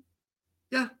 As well.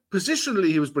 Positionally,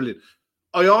 he was brilliant.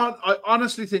 I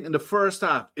honestly think in the first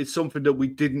half, it's something that we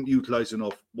didn't utilize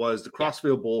enough was the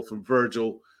crossfield ball from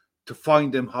Virgil to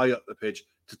find him high up the pitch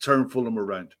to turn Fulham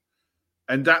around,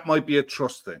 and that might be a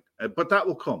trust thing, but that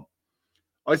will come.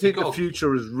 I think the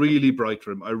future is really bright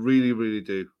for him. I really, really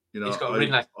do.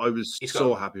 I was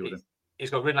so happy with him.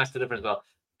 He's got really nice delivery as well.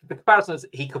 The comparison is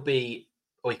he could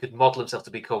model himself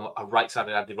to become a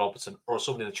right-sided Andy Robertson, or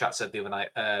somebody in the chat said the other night,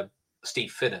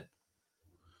 Steve Finnan.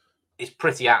 is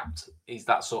pretty apt. He's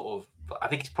that sort of. I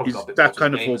think he's probably got a bit that more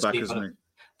kind of game fullback, speed, isn't he?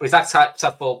 But he's that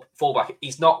type fullback.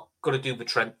 He's not going to do the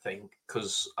Trent thing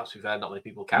because, as we've heard, not many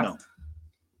people can. No.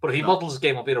 But if he models his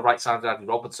game on being a right side of Andy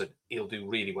Robertson, he'll do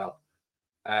really well.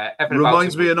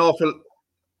 Reminds me an awful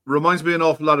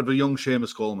lot of a young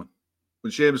Seamus Coleman.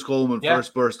 When Seamus Coleman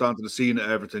first burst onto the scene at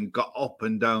Everton, got up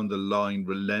and down the line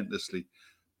relentlessly,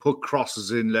 put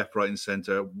crosses in left, right, and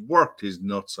centre, worked his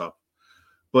nuts off.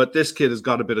 But this kid has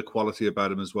got a bit of quality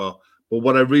about him as well. But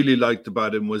what I really liked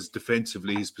about him was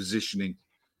defensively, his positioning.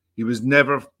 He was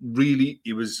never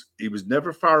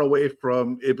never far away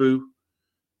from Ibu,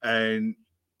 and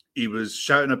he was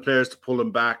shouting at players to pull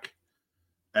him back.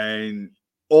 And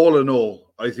all in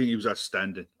all, I think he was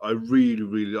outstanding. I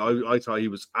thought he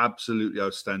was absolutely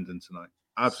outstanding tonight.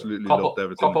 Absolutely loved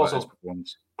everything about his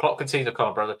performance. Klopp continues to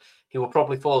comment, brother. He will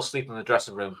probably fall asleep in the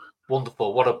dressing room.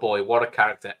 Wonderful. What a boy. What a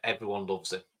character. Everyone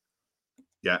loves him.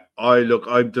 Yeah,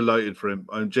 I'm delighted for him.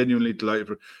 I'm genuinely delighted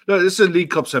for him. Look, this is a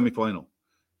League Cup semi-final.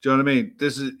 Do you know what I mean?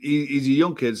 He's a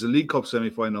young kid. It's a League Cup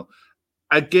semi-final.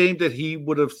 A game that he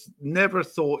would have never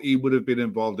thought he would have been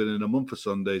involved in a month of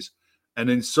Sundays. And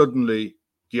then suddenly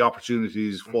the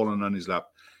opportunity's fallen on his lap.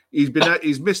 He's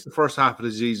missed the first half of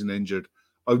the season injured.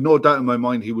 I've no doubt in my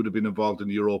mind he would have been involved in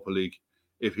the Europa League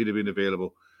if he'd have been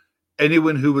available.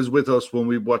 Anyone who was with us when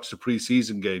we watched the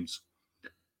pre-season games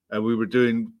and we were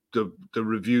doing the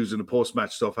reviews and the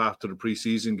post-match stuff after the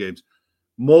pre-season games,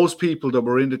 most people that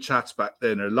were in the chats back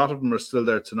then, a lot of them are still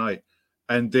there tonight,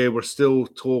 and they were still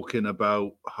talking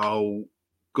about how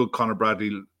good Conor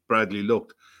Bradley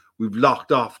looked. We've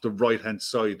locked off the right-hand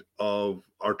side of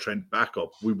our Trent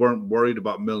backup. We weren't worried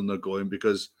about Milner going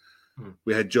because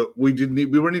we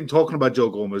weren't even talking about Joe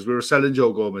Gomez. We were selling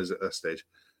Joe Gomez at that stage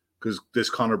because this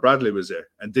Conor Bradley was there,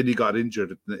 and then he got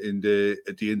injured at the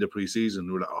end of pre-season.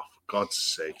 We were like, oh, for God's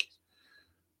sake,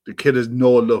 the kid has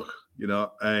no look, you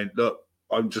know. And look,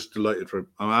 I'm just delighted for him.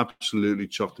 I'm absolutely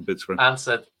chuffed to bits for him.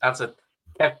 Answered.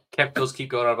 Kev does keep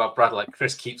going on about Bradley. Like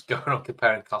Chris keeps going on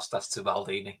comparing Costas to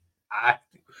Maldini.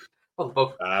 Well,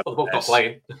 both not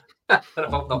playing. They're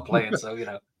both not playing, so you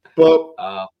know.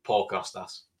 But poor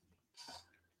Costas.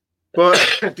 But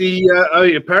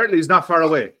apparently he's not far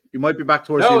away. He might be back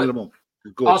towards the end of the month.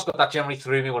 Oscar, that generally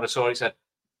threw me when I saw it. He said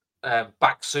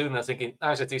back soon. And I was thinking,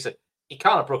 he said he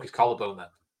can't have broke his collarbone then.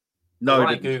 No, when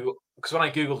I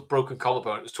googled broken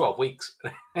collarbone, it was 12 weeks.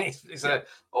 He said,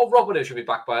 "Oh, Robert should be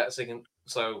back by it." Thinking,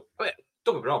 so don't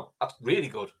get me wrong, that's really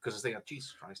good because I was thinking,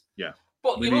 Jesus Christ. Yeah,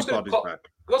 but you also got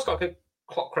to give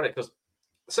Klopp credit because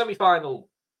the semi-final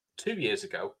 2 years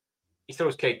ago, he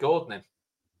throws Kate Gordon in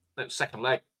the second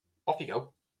leg. Off you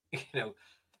go, you know.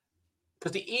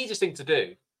 Because the easiest thing to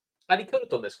do, and he could have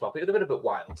done this, Klopp. It would have been a bit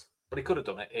wild, but he could have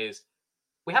done it. Is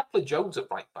we have played Jones at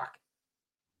right back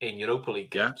in Europa League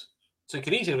games. So you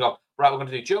could easily go, right, we're going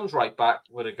to do Jones right back,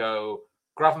 we're going to go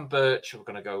Gravenberch, we're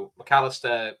going to go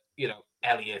McAllister, you know,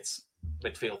 Elliott,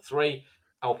 midfield three,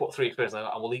 and we'll put three experience there,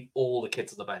 and we'll leave all the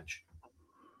kids on the bench.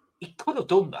 He could have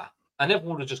done that, and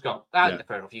everyone would have just gone, fair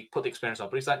enough, you put the experience on.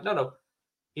 But he's like, no,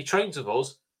 he trains with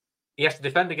us. He has to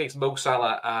defend against Mo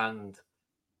Salah and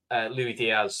Luis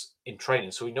Diaz in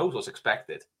training, so he knows what's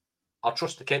expected. I'll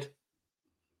trust the kid.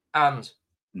 And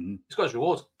he's got his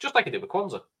rewards, just like he did with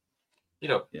Kwanzaa. You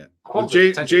know, well,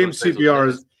 James CBR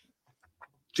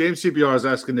is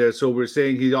asking there. So we're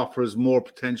saying he offers more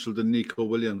potential than Nico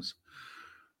Williams.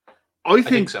 I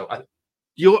think so. I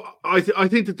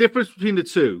think the difference between the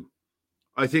two,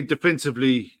 I think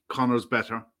defensively Connor's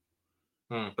better.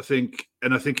 I think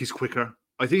he's quicker.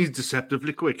 I think he's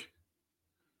deceptively quick.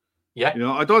 Yeah, you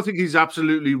know, I don't think he's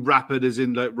absolutely rapid as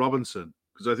in like Robinson,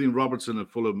 because I think Robertson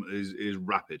at Fulham is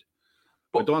rapid.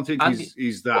 But I don't think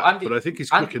he's that, but I think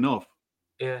he's quick enough.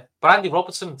 Yeah, but Andy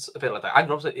Robertson's a bit like that.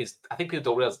 Andy Robertson is, I think people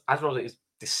don't realize, Andy Robertson is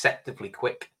deceptively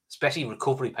quick, especially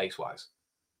recovery pace wise.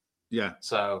 Yeah.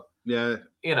 So, yeah,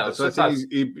 you know, so I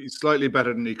think he's slightly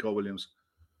better than Nico Williams.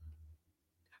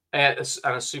 As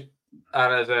a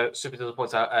super does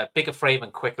point out, a bigger frame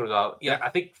and quicker as well. Yeah, I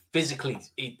think physically,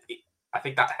 I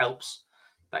think that helps.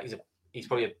 That he's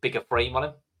probably a bigger frame on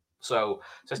him. So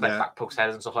just like back post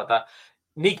headers and stuff like that.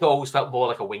 Nico always felt more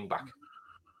like a wing back.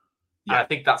 Yeah, and I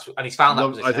think and he's found that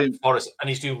position at Forest, and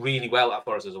he's doing really well at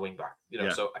Forest as a wing back. You know,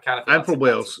 so I kind of and for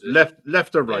Wales, left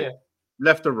or right,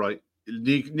 left or right.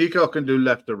 Nico can do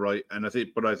left or right, and I think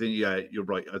you're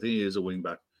right. I think he is a wing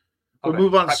back. We'll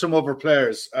move on to some other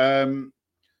players.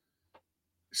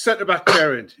 Centre back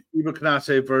pairing: Ibu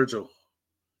Konate, Virgil.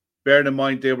 Bearing in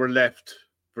mind they were left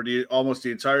for almost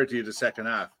the entirety of the second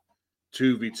half,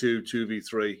 2v2,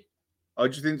 2v3. How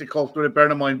do you think they coped with it?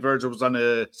 Bearing in mind Virgil was on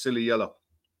a silly yellow.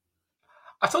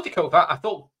 I thought they coped with that. I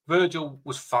thought Virgil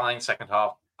was fine second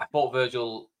half. I thought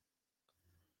Virgil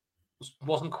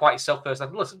wasn't quite himself first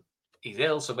half. Listen, he's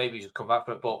ill, so maybe he should come back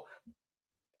for it. But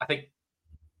I think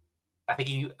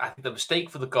the mistake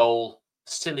for the goal,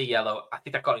 silly yellow, I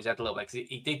think that got in his head a little bit because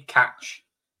he did catch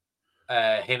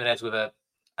Jimenez with a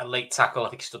late tackle. I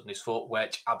think he stood on his foot,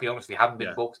 which I'll be honest, if he hadn't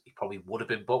been booked, he probably would have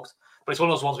been booked. But it's one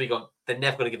of those ones where you go, they're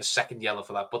never going to give a second yellow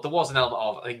for that. But there was an element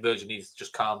of, I think Virgil needs to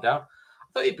just calm down.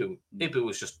 I thought Ibu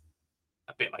was just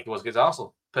a bit like he was against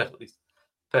Arsenal.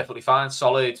 Perfectly fine,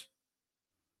 solid.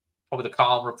 Probably the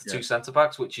calmer of the two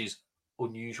centre-backs, which is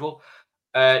unusual.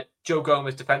 Joe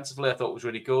Gomez defensively, I thought was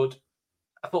really good.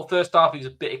 I thought first half he was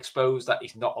a bit exposed that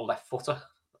he's not a left footer.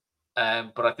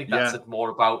 But I think that's more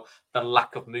about the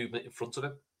lack of movement in front of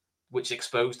him, which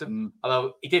exposed him.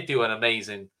 Although he did do an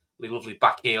amazingly lovely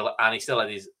back heel, and he still had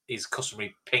his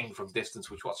customary ping from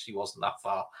distance, which actually wasn't that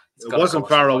far. It wasn't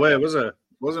far away, was it? It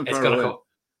wasn't far away.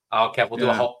 Okay, we'll do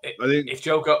a whole. I think if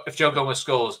Joe Gomez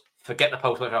scores, forget the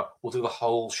post. We'll do the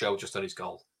whole show just on his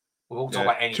goal. We won't talk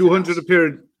about anything.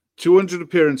 200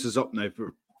 appearances up now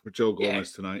for Joe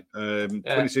Gomez tonight.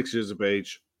 26 years of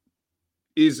age.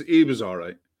 He was all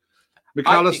right.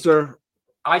 McAllister.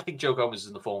 I think Joe Gomez is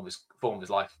in the form of his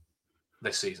life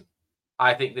this season.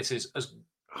 I think this is as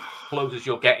close as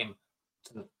you're getting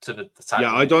to the title.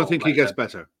 Yeah, I don't think he gets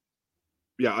better.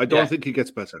 Yeah, I don't think he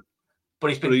gets better.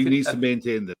 But he needs to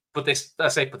maintain this. But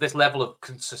this level of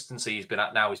consistency he's been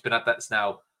at now. He's been at that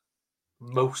now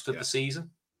most of the season,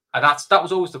 and that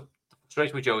was always the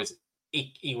frustration with Joe. Is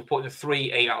he was putting a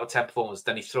 3, 8 out of 10 performance,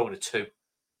 then he's throwing a 2,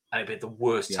 and it'd be the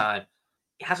worst time.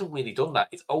 He hasn't really done that.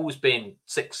 It's always been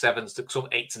 6, 7s, some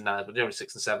 8s and 9s, but nearly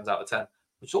 6 and 7s out of 10,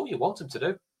 which is all you want him to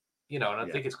do. And I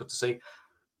think it's good to see.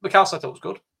 McAllister, I thought was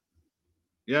good.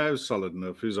 Yeah, it was solid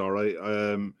enough. He was all right.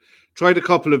 Tried a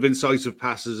couple of incisive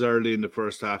passes early in the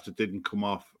first half that didn't come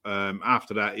off.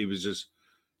 After that, he was just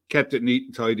kept it neat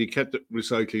and tidy, kept it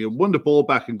recycling, and won the ball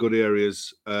back in good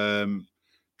areas.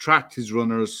 Tracked his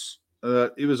runners.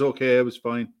 He was okay. It was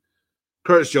fine.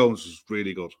 Curtis Jones was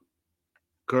really good.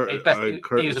 He was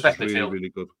the best midfielder. Really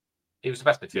good. He was the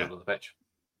best midfielder on the pitch.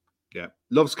 Yeah,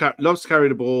 loves to carry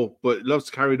the ball, but loves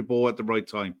to carry the ball at the right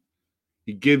time.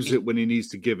 He gives it when he needs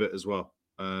to give it as well.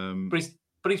 But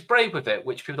he's brave with it,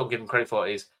 which people don't give him credit for.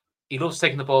 Is he loves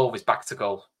taking the ball with his back to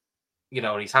goal,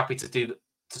 and he's happy to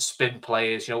spin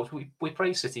players. We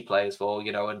praise City players for,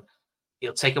 and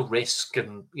he'll take a risk,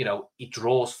 and he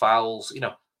draws fouls.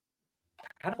 Kind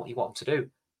of what you want him to do,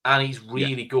 and he's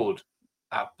really good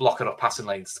at blocking up passing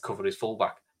lanes to cover his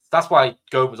fullback. That's why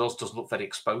Gomez also doesn't look very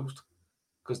exposed,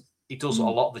 because he does a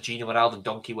lot of the Gino Ronaldo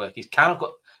donkey work. He's finally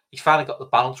got the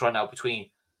balance right now between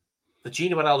the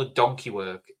Gino Ronaldo donkey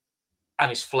work and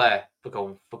his flair for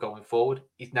going forward.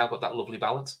 He's now got that lovely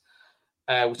balance.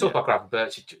 We talked about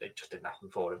Gravenberch. It just didn't happen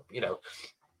for him,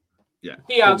 Yeah,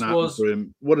 Diaz was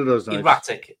one of those nights.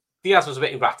 Erratic. Diaz was a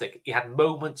bit erratic. He had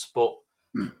moments, but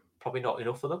probably not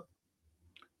enough for them.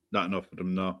 Not enough for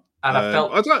them, no. And I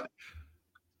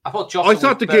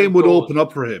thought the game would open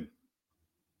up for him.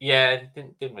 Yeah, it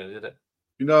didn't really, did it?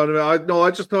 You know what I mean?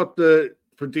 I just thought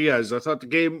for Diaz, I thought the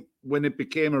game, when it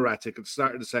became erratic, it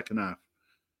started the second half,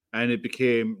 and it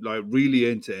became like really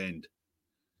end to end.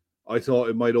 I thought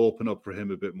it might open up for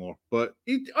him a bit more, but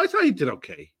I thought he did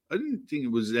okay. I didn't think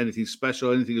it was anything special.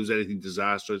 I didn't think it was anything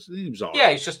disastrous. He was all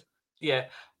right. It's just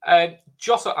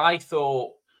Jota, I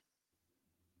thought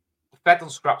fed on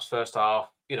scraps first half.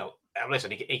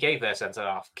 Listen, he gave their centre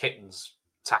half kittens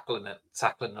tackling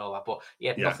and all that, but he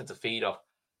had nothing to feed off.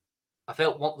 I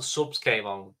felt once the subs came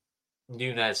on,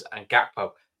 Núñez and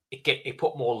Gakpo, it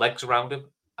put more legs around him,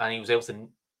 and he was able to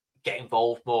get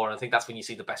involved more. And I think that's when you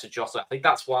see the best of Jota. I think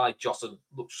that's why Jota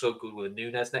looks so good with a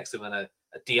Núñez next to him and a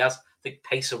Diaz. I think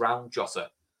pace around Jota,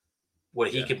 where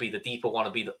he can be the deeper one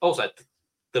and be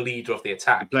the leader of the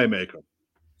attack, the playmaker,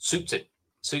 suits him.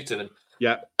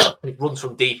 And he runs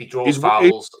from deep. He draws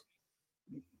fouls.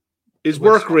 His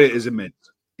work rate is immense.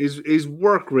 His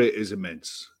work rate is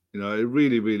immense. It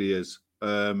really, really is.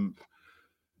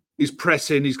 He's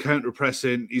pressing, he's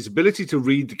counter-pressing. His ability to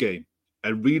read the game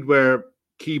and read where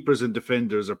keepers and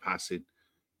defenders are passing.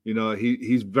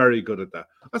 He's very good at that.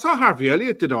 I thought Harvey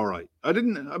Elliott did all right. I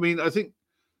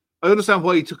understand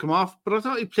why he took him off, but I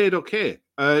thought he played okay.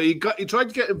 He tried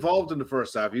to get involved in the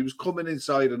first half. He was coming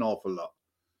inside an awful lot.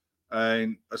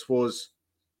 And I suppose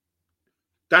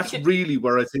that's really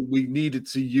where I think we needed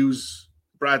to use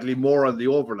Bradley more on the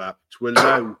overlap to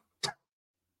allow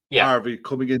Harvey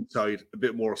coming inside a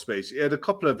bit more space. He had a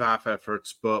couple of half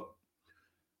efforts, but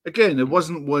again, it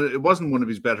wasn't one of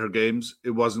his better games. He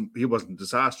wasn't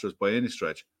disastrous by any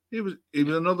stretch. He was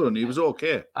another one. He was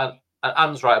okay. And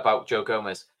Anne's right about Joe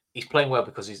Gomez. he's playing well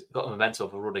because he's got the momentum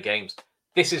of a run of games.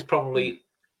 This is probably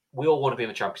we all want to be in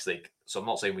the Champions League, so I'm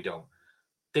not saying we don't.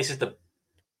 This is the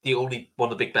only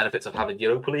one of the big benefits of having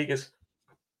Europa League is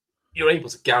you're able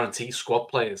to guarantee squad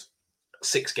players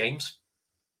 6 games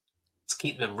to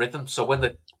keep them in rhythm. So when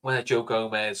a Joe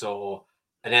Gomez or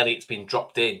an Elliott's been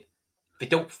dropped in, they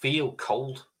don't feel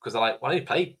cold because they're like, well, I only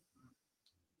played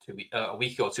a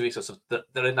week or 2 weeks, so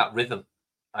they're in that rhythm.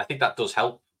 And I think that does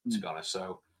help, to be honest.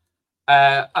 So,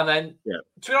 and then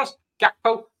to be honest,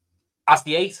 Gakpo as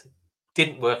the 8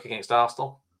 didn't work against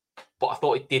Arsenal, but I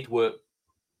thought it did work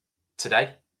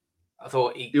today. I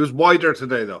thought he was wider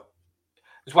today, though.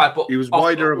 It was wide, but he was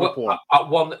wider of a ball. At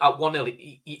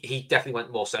 1-0, he definitely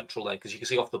went more central then because you can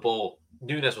see off the ball,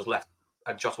 Nunes was left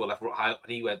and Jota were left high, and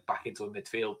he went back into a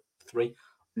midfield 3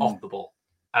 off the ball.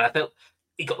 And I felt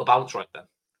he got the balance right then.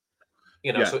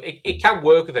 So it can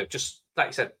work with him. Just like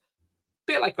you said, a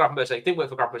bit like Gravenberch today. It didn't work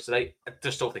for Gravenberch today. I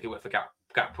just don't think it worked for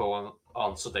Gakpo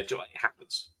on Sunday. It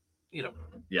happens.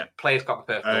 Players can't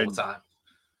be perfect all the time.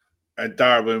 And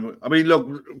Darwin, I mean,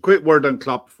 look, quick word on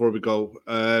Klopp before we go.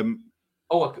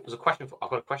 It was a question. I've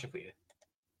got a question for you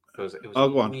because it was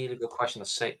a really good question.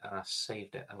 I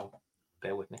saved it.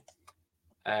 Bear with me.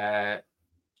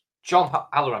 John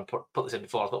Halloran put this in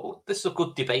before. I thought, this is a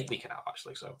good debate we can have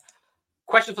actually. So,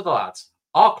 question for the lads: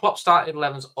 are Klopp starting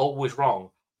 11s always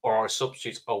wrong, or are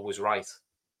substitutes always right,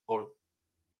 or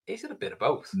is it a bit of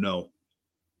both? No,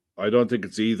 I don't think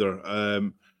it's either.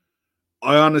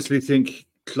 I honestly think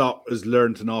Klopp has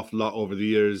learned an awful lot over the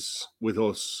years with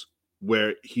us,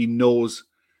 where he knows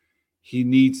he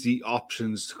needs the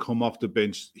options to come off the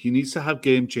bench. He needs to have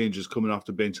game changers coming off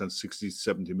the bench on 60,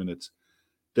 70 minutes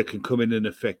that can come in and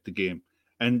affect the game.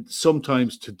 And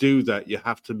sometimes to do that, you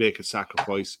have to make a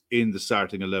sacrifice in the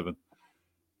starting 11.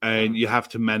 And you have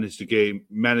to manage the game,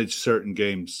 manage certain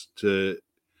games.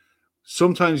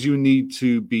 Sometimes you need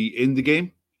to be in the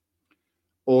game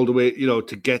all the way,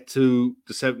 to get to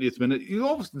the 70th minute. You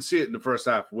often see it in the first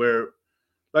half where,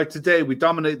 like today, we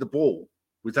dominate the ball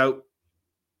without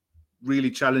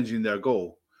really challenging their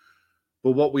goal.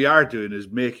 But what we are doing is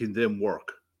making them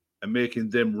work and making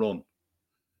them run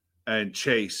and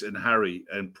chase and harry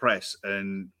and press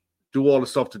and do all the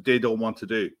stuff that they don't want to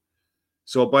do.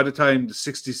 So by the time the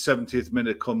 60th, 70th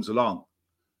minute comes along,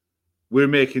 we're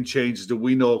making changes that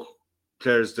we know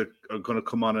players that are going to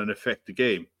come on and affect the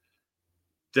game.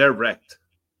 They're wrecked.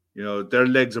 Their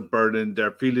legs are burning.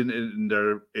 They're feeling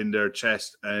it in their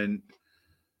chest, and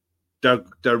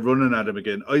they're running at him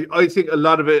again. I think a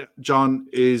lot of it, John,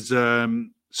 is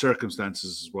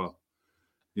circumstances as well.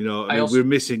 We're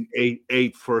missing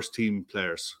eight first team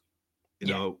players.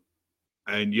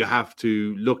 And you have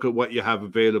to look at what you have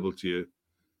available to you,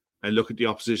 and look at the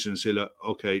opposition and say, look,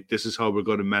 okay, this is how we're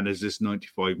going to manage this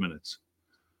 95 minutes,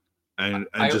 and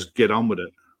just get on with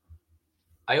it.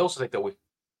 I also think that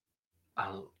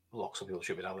and lots of people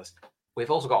should be on this. We've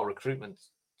also got a recruitment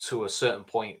to a certain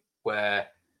point where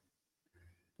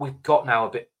we've got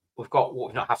what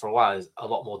we've not had for a while is a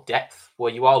lot more depth,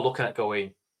 where you are looking at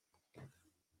going,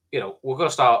 we're going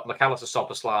to start McAllister,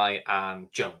 Szoboszlai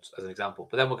and Jones as an example,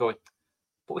 but then we're going,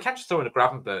 but we can't just throw in a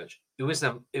Gravenberch who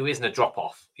isn't a drop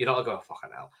off. You're not going to go, fucking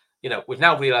hell. We've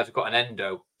now realised we've got an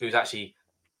Endo who's actually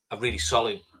a really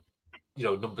solid,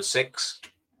 number 6.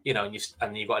 And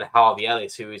you've got a Harvey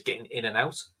Elliott who is getting in and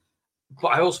out. But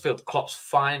I also feel that Klopp's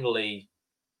finally,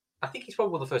 I think he's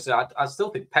probably one of the first. I still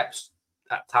think Pep's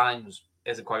at times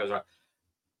isn't quite as right.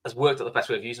 Has worked out the best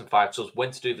way of using 5 subs,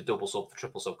 when to do the double sub, the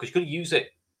triple sub, because you could use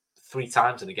it 3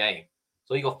 times in a game.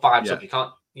 So you got 5 subs. You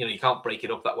can't break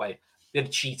it up that way. The other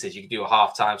cheaters, you can do a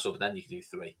half time sub, and then you can do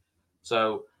 3.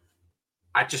 So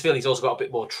I just feel he's also got a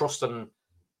bit more trust, and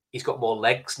he's got more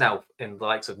legs now in the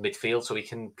likes of midfield, so he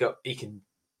can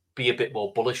be a bit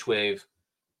more bullish with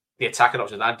the attacking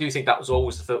options. I do think that was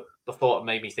always the thought that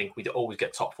made me think we'd always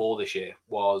get top 4 this year,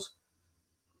 was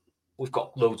we've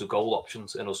got loads of goal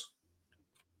options in us.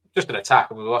 Just an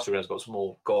attack, and we've also got some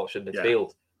more goal options in midfield.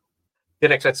 Yeah.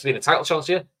 Didn't expect to be in a title chance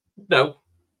here? No,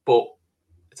 but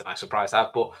it's a nice surprise to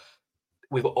have. But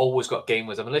we've always got game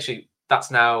winners. I mean, literally,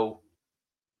 that's now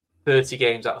 30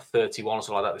 games out of 31 or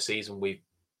something like that this season we've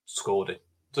scored it.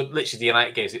 So literally, the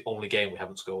United game is the only game we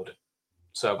haven't scored it.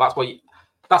 So that's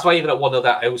why even at 1-0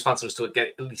 that I always fancied us to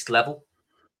get at least level.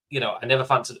 I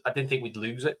didn't think we'd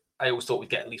lose it. I always thought we'd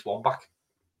get at least 1 back.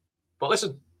 But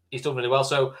listen, he's done really well.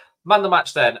 So man of the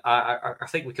match then, I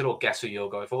think we could all guess who you're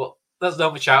going for. But there's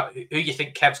no chat. Who you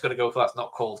think Kev's going to go for that's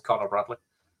not called Conor Bradley?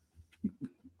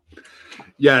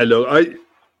 Yeah, look,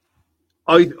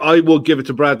 I will give it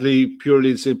to Bradley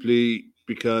purely and simply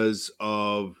because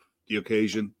of the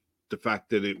occasion, the fact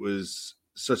that it was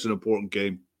such an important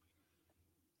game.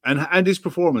 And his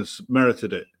performance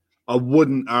merited it. I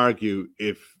wouldn't argue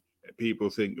if people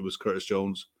think it was Curtis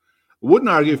Jones. I wouldn't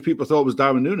argue if people thought it was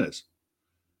Darwin Núñez.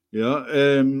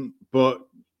 But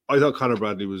I thought Conor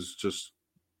Bradley was just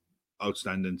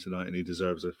outstanding tonight, and he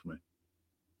deserves it for me.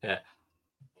 Yeah.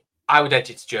 I would edge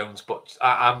it to Jones, but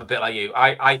I'm a bit like you.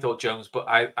 I thought Jones, but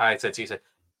I said to you,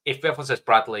 if everyone says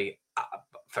Bradley,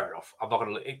 fair enough. I'm not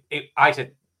going to. I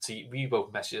said to you, we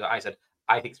both messaged. I said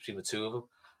I think it's between the two of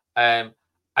them.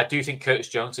 I do think Curtis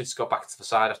Jones, since got back to the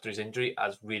side after his injury,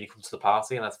 has really come to the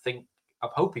party, and I'm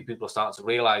hoping people are starting to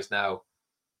realise now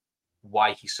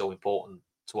why he's so important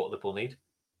to what Liverpool need.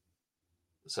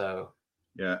 So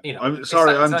yeah, I'm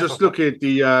sorry. I'm just looking at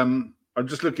the. I'm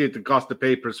just looking at the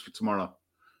papers for tomorrow.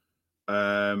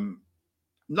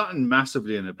 Not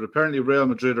massively in it, but apparently Real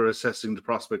Madrid are assessing the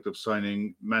prospect of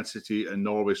signing Man City and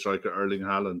Norway striker Erling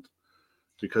Haaland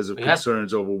because of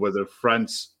concerns over whether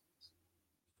France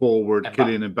forward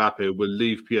Kylian Mbappe will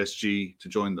leave PSG to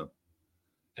join them.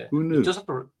 Yeah. Who knew? He does have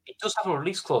a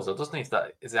release clause, though, doesn't he?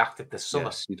 That is active this summer.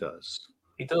 Yes, he does.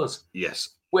 He does.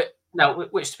 Yes.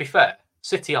 Which to be fair,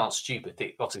 City aren't stupid.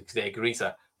 Obviously, they agree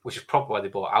to, which is probably why they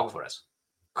bought Alvarez.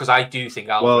 Because I do think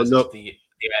Alvarez is the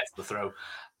heir to the throne.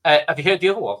 Have you heard the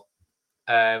other one?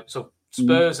 So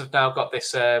Spurs have now got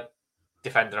this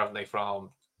defender, haven't they, from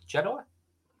Genoa?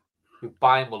 Who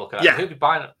Bayern were looking at. Yeah. Who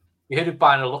Bayern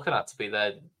are looking at to be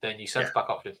their new centre-back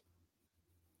option?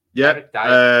 Yeah. Eric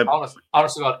Dyer.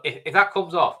 Honestly, God, if that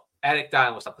comes off, Eric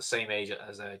Dyer must have the same age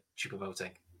as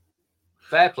Choupo-Moting.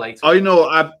 Fair play to him.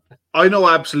 I know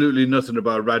absolutely nothing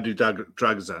about Radu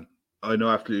Dragosan. I know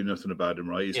absolutely nothing about him,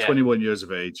 right? He's 21 years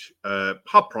of age.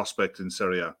 Hot prospect in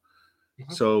Serie A.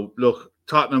 Mm-hmm. So, look,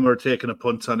 Tottenham are taking a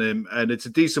punt on him, and it's a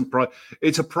decent price.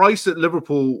 It's a price that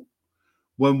Liverpool,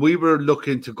 when we were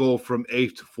looking to go from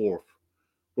 8th to 4th,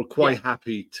 we're quite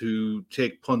happy to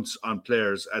take punts on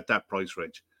players at that price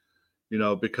range.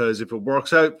 Because if it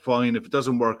works out, fine. If it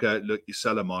doesn't work out, look, you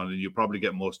sell them on, and you probably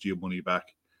get most of your money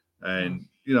back. And,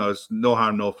 it's no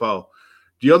harm, no foul.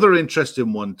 The other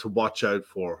interesting one to watch out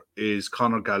for is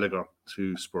Conor Gallagher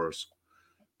to Spurs.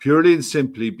 Purely and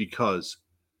simply because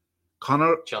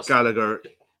Conor Gallagher,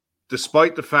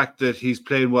 despite the fact that he's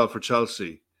playing well for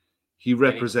Chelsea, he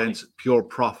represents pure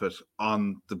profit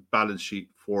on the balance sheet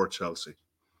for Chelsea.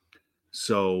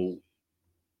 So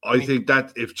I think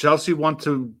that if Chelsea want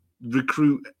to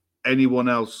recruit anyone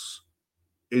else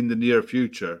in the near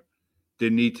future,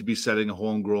 they need to be selling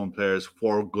homegrown players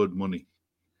for good money.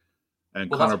 And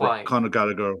Conor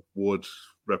Gallagher would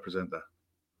represent that.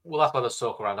 Well, that's why there's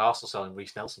talk around Arsenal selling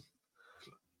Reece Nelson.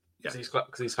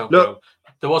 Because he's homegrown.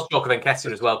 There was talk of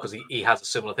Nketiah as well, because he has a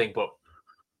similar thing, but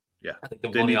I think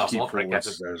the money Arsenal want for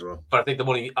Nketiah as well. But I think the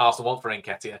money Arsenal want for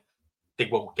Nketiah, they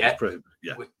won't get,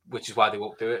 which is why they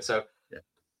won't do it. So,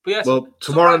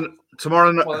 tomorrow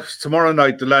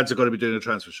night, the lads are going to be doing a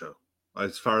transfer show.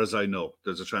 As far as I know,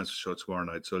 there's a transfer show tomorrow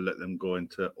night, so let them go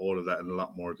into all of that in a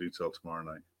lot more detail tomorrow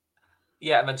night.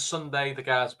 Yeah, and then Sunday the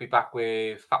guys will be back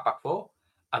with Fatback 4,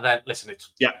 and then listen, it's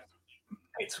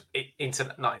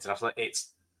not international,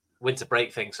 it's winter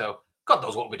break thing. So God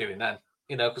knows what we're doing then,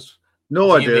 because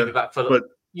no idea. You went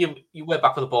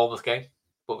back for the Bournemouth game,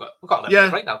 but we've got 11 day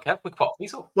break now, Kev. We pop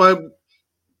these up. Well,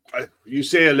 you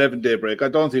say 11-day break. I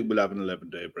don't think we'll have an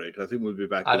 11-day break. I think we'll be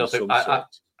back. I don't think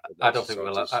we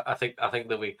will. I think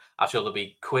there'll be. I'm sure there'll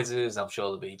be quizzes. I'm sure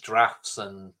there'll be drafts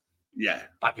and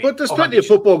but there's plenty of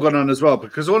football going on as well,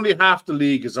 because only half the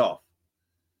league is off.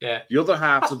 Yeah, the other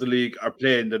half of the league are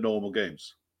playing the normal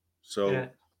games. So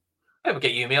we'll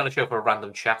get you and me on a show for a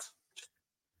random chat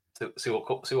to see what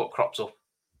crops up.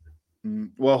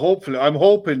 Well, hopefully, I'm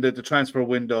hoping that the transfer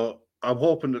window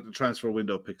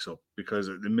picks up, because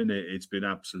at the minute it's been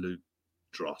absolute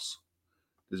dross.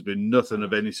 There's been nothing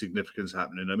of any significance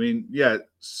happening. I mean,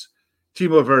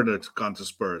 Timo Werner's gone to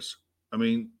Spurs. I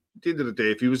mean, at the end of the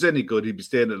day, if he was any good, he'd be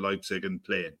staying at Leipzig and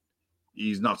playing.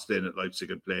 He's not staying at Leipzig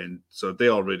and playing, so they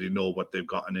already know what they've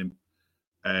got in him,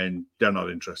 and they're not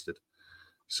interested.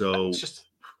 So it's just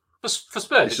for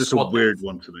Spurs, it's just a weird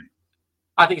one to me.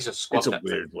 I think it's a squad. It's a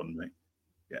weird one, mate.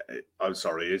 Yeah, I'm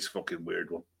sorry, it's a fucking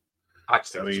weird one. I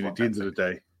mean, at the end of the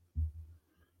day,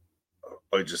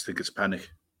 I just think it's panic,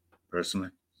 personally.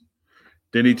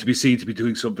 They need to be seen to be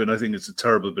doing something. I think it's a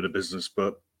terrible bit of business,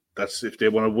 but that's, if they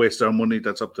want to waste our money,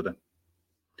 that's up to them.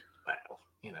 Well,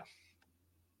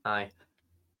 Aye.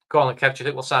 Go on, Kev. Do you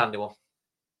think we'll sign anyone?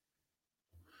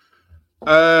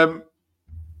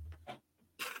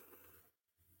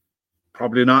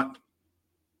 Probably not.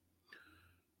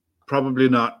 Probably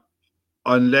not.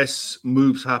 Unless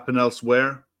moves happen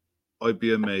elsewhere, I'd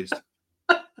be amazed.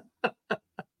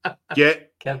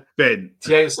 Get Ben.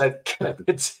 James said, do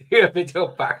a video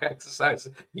back exercise.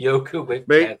 Yoga with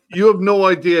Mate, Ken. you have no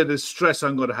idea the stress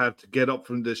I'm going to have to get up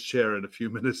from this chair in a few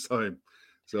minutes' time.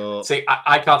 So see,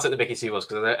 I can't take the Mickey Seawolves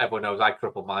because everyone knows I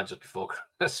crippled mine just before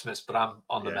Christmas, but I'm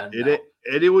on the mend now.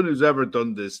 Anyone who's ever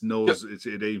done this knows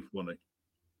it ain't funny.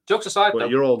 Jokes aside, though,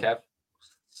 you're all, Kev.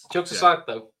 Jokes aside,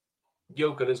 though,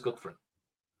 yoga is good for him.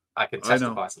 I can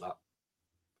testify to that.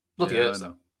 Bloody hurts,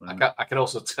 though. I can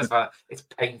also testify it's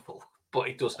painful, but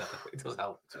it does help. It does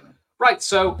help. Right,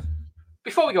 so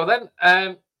before we go then,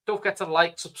 don't forget to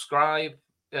like, subscribe,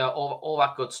 all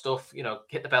that good stuff.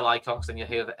 Hit the bell icon because then you'll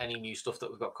hear any new stuff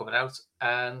that we've got coming out.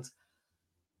 And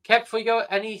Kev, before you go,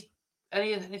 anything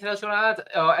else you want to add,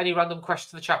 or any random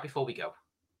questions to the chat before we go?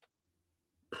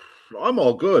 I'm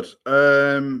all good.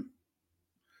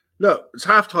 Look, it's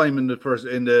halftime in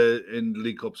the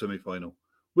League Cup semi-final.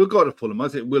 We'll go to Fulham. I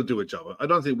think we'll do a job. I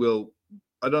don't think we'll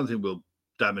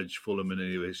damage Fulham in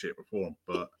any way, shape, or form.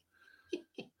 But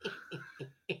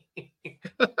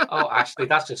oh, Ashley,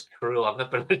 that's just cruel. I've never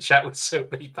been in a chat with so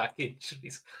many back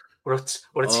injuries. We're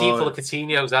a team full of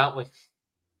Coutinhos, aren't we?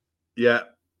 Yeah.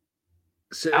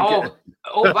 That's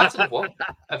a one.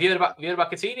 Have you heard about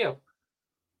Coutinho?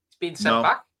 He's been sent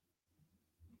back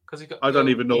because I don't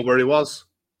even know where he was.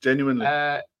 Genuinely,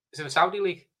 he's in the Saudi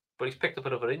league, but he's picked up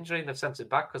another injury and they've sent him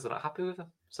back because they're not happy with him.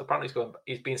 So apparently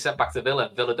he's being sent back to Villa,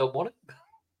 and Villa don't want it.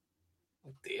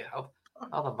 Oh dear, how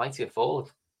the mighty have fallen.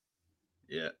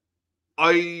 Yeah,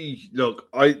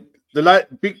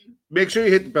 make sure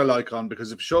you hit the bell icon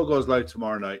because if the show goes live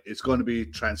tomorrow night, it's going to be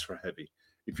transfer heavy.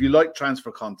 If you like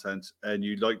transfer content and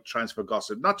you like transfer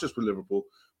gossip, not just with Liverpool,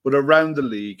 but around the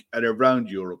league and around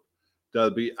Europe, they'll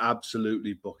be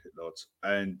absolutely bucket loads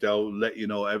and they'll let you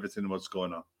know everything what's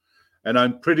going on. And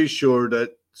I'm pretty sure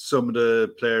that some of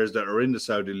the players that are in the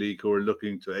Saudi League who are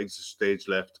looking to exit stage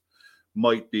left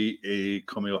might be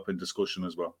coming up in discussion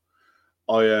as well.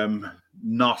 I am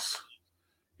not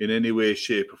in any way,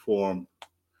 shape, or form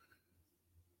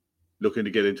looking to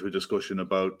get into a discussion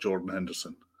about Jordan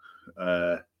Henderson. We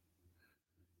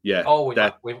might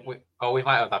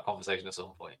have that conversation at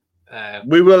some point.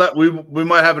 We will. We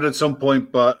might have it at some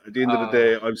point, but at the end of the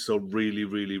day, I'm still really,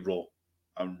 really raw.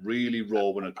 I'm really raw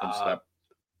when it comes to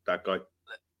that guy.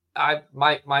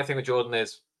 My thing with Jordan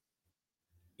is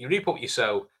you reap what you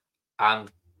sow, and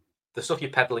the stuff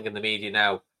you're peddling in the media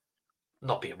now.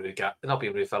 Not being rude,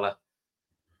 fella.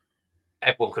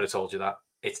 Everyone could have told you that.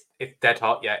 It's dead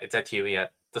hot, yeah. It's dead humid, yeah.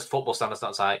 The football standards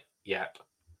not tight, yeah.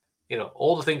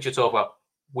 All the things you talk about,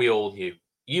 we all knew.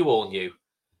 You all knew.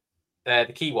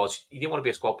 The key was you didn't want to be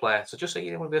a squad player, so just say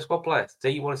you didn't want to be a squad player. Say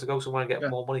you wanted to go somewhere and get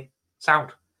more money.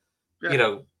 Sound,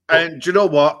 And do you know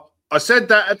what? I said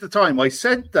that at the time. I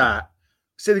said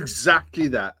exactly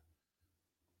that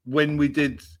when we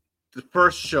did the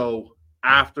first show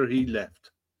after he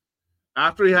left.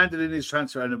 After he handed in his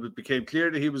transfer and it became clear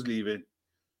that he was leaving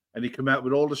and he came out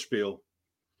with all the spiel,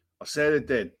 I said it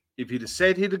then. If he'd have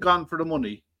said he'd have gone for the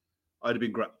money, I'd have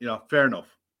been great. Fair enough.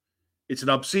 It's an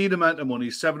obscene amount of money,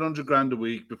 700 grand a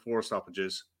week before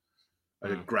stoppages. I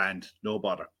said, grand, no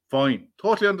bother. Fine.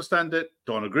 Totally understand it.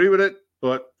 Don't agree with it,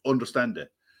 but understand it.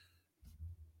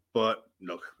 But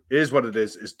look, it is what it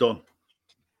is. It's done.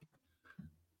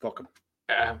 Fuck him.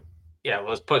 Well,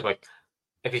 let's put it like,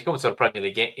 if he's coming to the Premier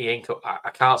League, he ain't.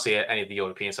 I can't see any of the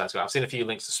European sides. I've seen a few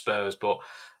links to Spurs, but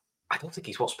I don't think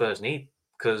he's what Spurs need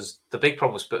because the big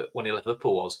problem with when he left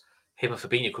Liverpool was him and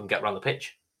Fabinho couldn't get around the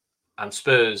pitch, and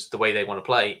Spurs, the way they want to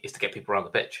play is to get people around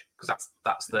the pitch because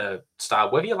that's their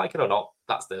style. Whether you like it or not,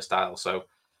 that's their style. So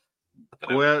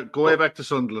go way back to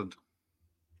Sunderland.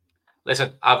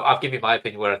 Listen, I've given you my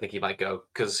opinion where I think he might go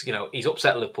because he's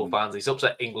upset Liverpool fans, he's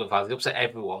upset England fans, he's upset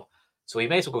everyone. So he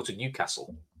may as well go to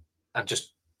Newcastle and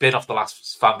just bin off the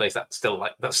last fan base that's still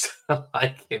like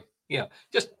him.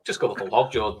 Just go the full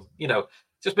hog, Jordan.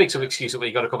 Just make some excuse where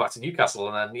you got to come back to Newcastle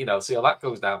and then see how that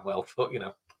goes down well. But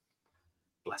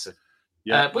bless him.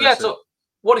 So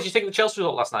what did you think of the Chelsea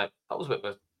result last night? That was a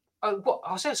bit. I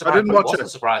was surprised. I didn't watch it.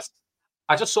 Surprised.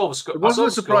 I just saw the score. It wasn't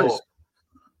a surprise.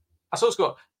 I saw the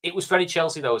score. It was very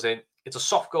Chelsea though. As in, it's a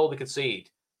soft goal they concede,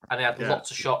 and they had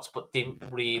lots of shots, but didn't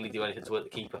really do anything to hurt the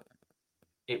keeper.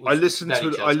 I listened to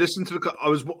the. I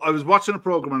was watching a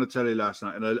program on the telly last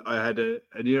night, and I had an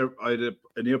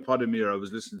earpod in my ear. I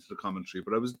was listening to the commentary,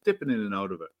 but I was dipping in and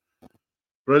out of it.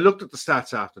 But I looked at the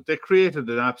stats after. They created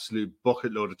an absolute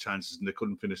bucket load of chances, and they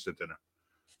couldn't finish their dinner.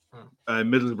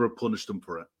 Middlesbrough punished them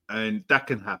for it, and that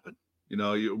can happen.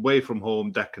 You're away from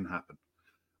home, that can happen.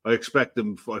 I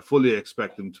fully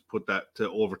expect them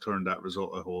to overturn that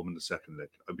result at home in the second leg.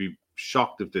 I'd be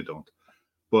shocked if they don't.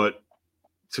 But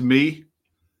to me,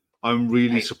 I'm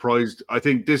really surprised. I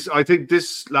think this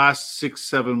last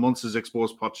 6-7 months has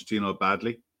exposed Pochettino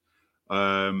badly.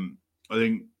 I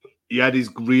think he had his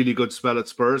really good spell at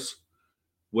Spurs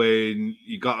when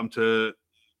you got him to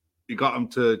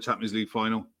Champions League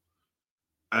final,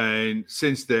 and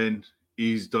since then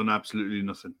he's done absolutely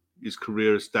nothing. His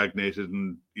career has stagnated,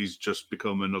 and he's just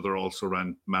become another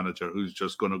also-ran manager who's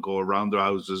just going to go around their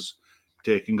houses,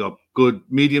 taking up good,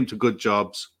 medium to good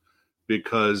jobs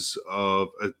because of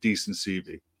a decent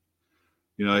CV.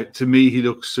 You know, to me,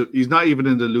 he's not even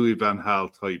in the Louis van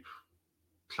Gaal type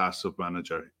class of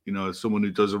manager. You know, someone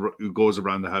who goes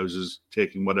around the houses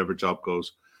taking whatever job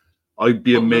goes. I'd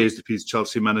be amazed if he's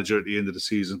Chelsea manager at the end of the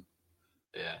season.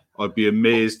 Yeah, I'd be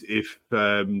amazed if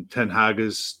Ten Hag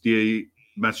is the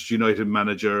Manchester United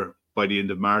manager by the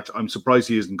end of March. I'm surprised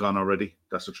he isn't gone already.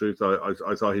 That's the truth.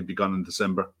 I thought he'd be gone in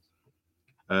December.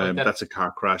 That's a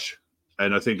car crash.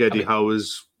 And I think Eddie Howe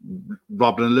is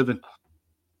robbing a living.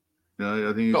 You know,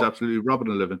 I think he's absolutely robbing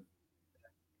a living.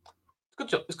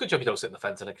 It's a good job you don't sit in the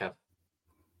fence, isn't it, Kev?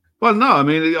 Well, no, I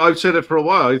mean, I've said it for a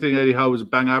while. I think Eddie Howe is a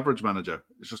bang average manager.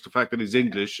 It's just the fact that he's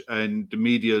English and the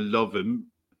media love him.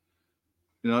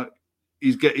 You know,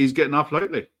 he's getting off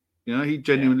lightly. You know, he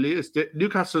genuinely is.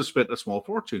 Newcastle spent a small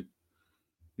fortune.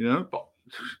 You know,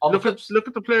 look at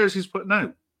the players he's putting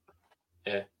out.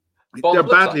 Yeah, they're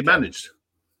badly managed.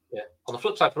 Yeah. On the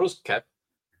flip side for us, Kev,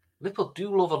 Liverpool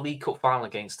do love a League Cup final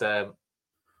against,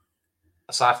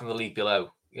 aside from the league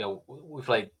below. You know, we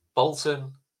played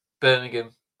Bolton,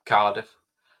 Birmingham, Cardiff.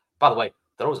 By the way,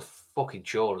 they're always a fucking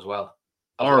chore as well.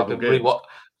 I've been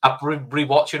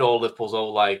rewatching all Liverpool's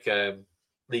old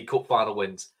League Cup final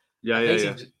wins. Yeah.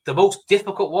 The most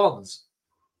difficult ones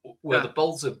were the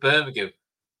Bolton, Birmingham,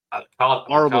 and Cardiff.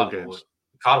 Horrible games.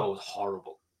 Cardiff was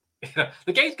horrible.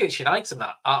 The games against United and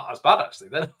that aren't as bad actually.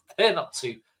 They're not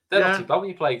too bad when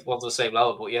you play ones on the same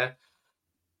level. But yeah.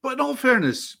 But in all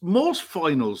fairness, most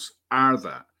finals are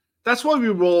that. That's why we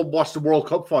all watched the World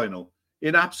Cup final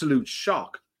in absolute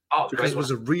shock. Because it was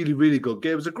a really, really good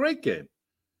game. It was a great game.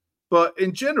 But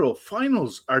in general,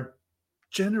 finals are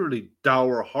generally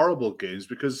dour, horrible games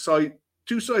because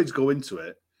two sides go into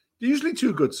it. They're usually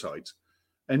two good sides.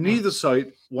 And neither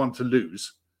side want to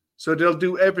lose. So they'll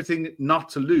do everything not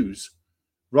to lose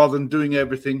rather than doing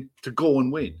everything to go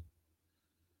and win.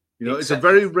 You know, it's a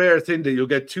very rare thing that you'll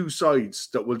get two sides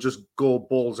that will just go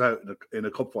balls out in a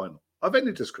cup final of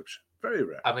any description. Very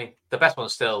rare. I mean, the best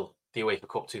one's still the UEFA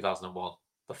Cup 2001,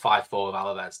 the 5-4 of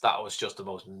Alaves. That was just the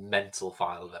most mental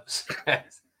final I've ever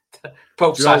seen.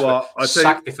 Pope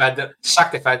sack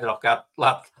defender off guard.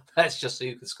 Let's just see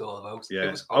who can score the most.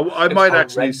 Yeah, I might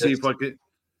actually see if I can.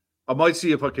 I might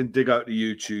see if I can dig out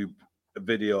the YouTube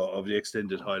video of the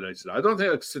extended highlights of that. I don't think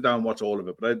I could sit down and watch all of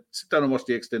it, but I'd sit down and watch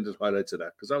the extended highlights of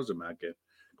that because that was a mad game.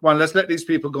 Come on, let's let these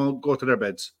people go to their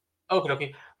beds.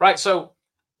 Okay. Right, so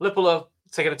Liverpool are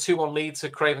taking a 2-1 lead to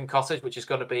Craven Cottage, which is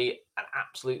going to be an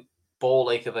absolute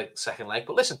ball ache of a second leg.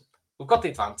 But listen, we've got the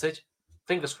advantage.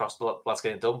 Fingers crossed that's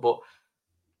getting done. But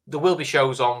there will be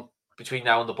shows on between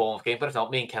now and the Bournemouth game. But if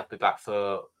not, me and Kev will be back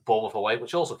for Bournemouth away,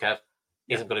 which also, Kev,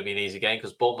 isn't going to be an easy game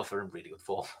because Bournemouth are in really good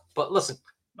form. But listen,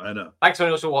 I know. Thanks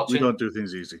very much for watching. We don't do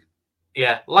things easy.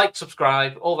 Yeah, like,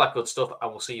 subscribe, all that good stuff,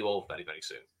 and we'll see you all very, very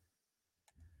soon.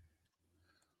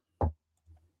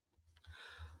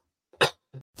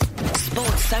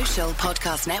 Sports Social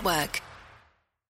Podcast Network.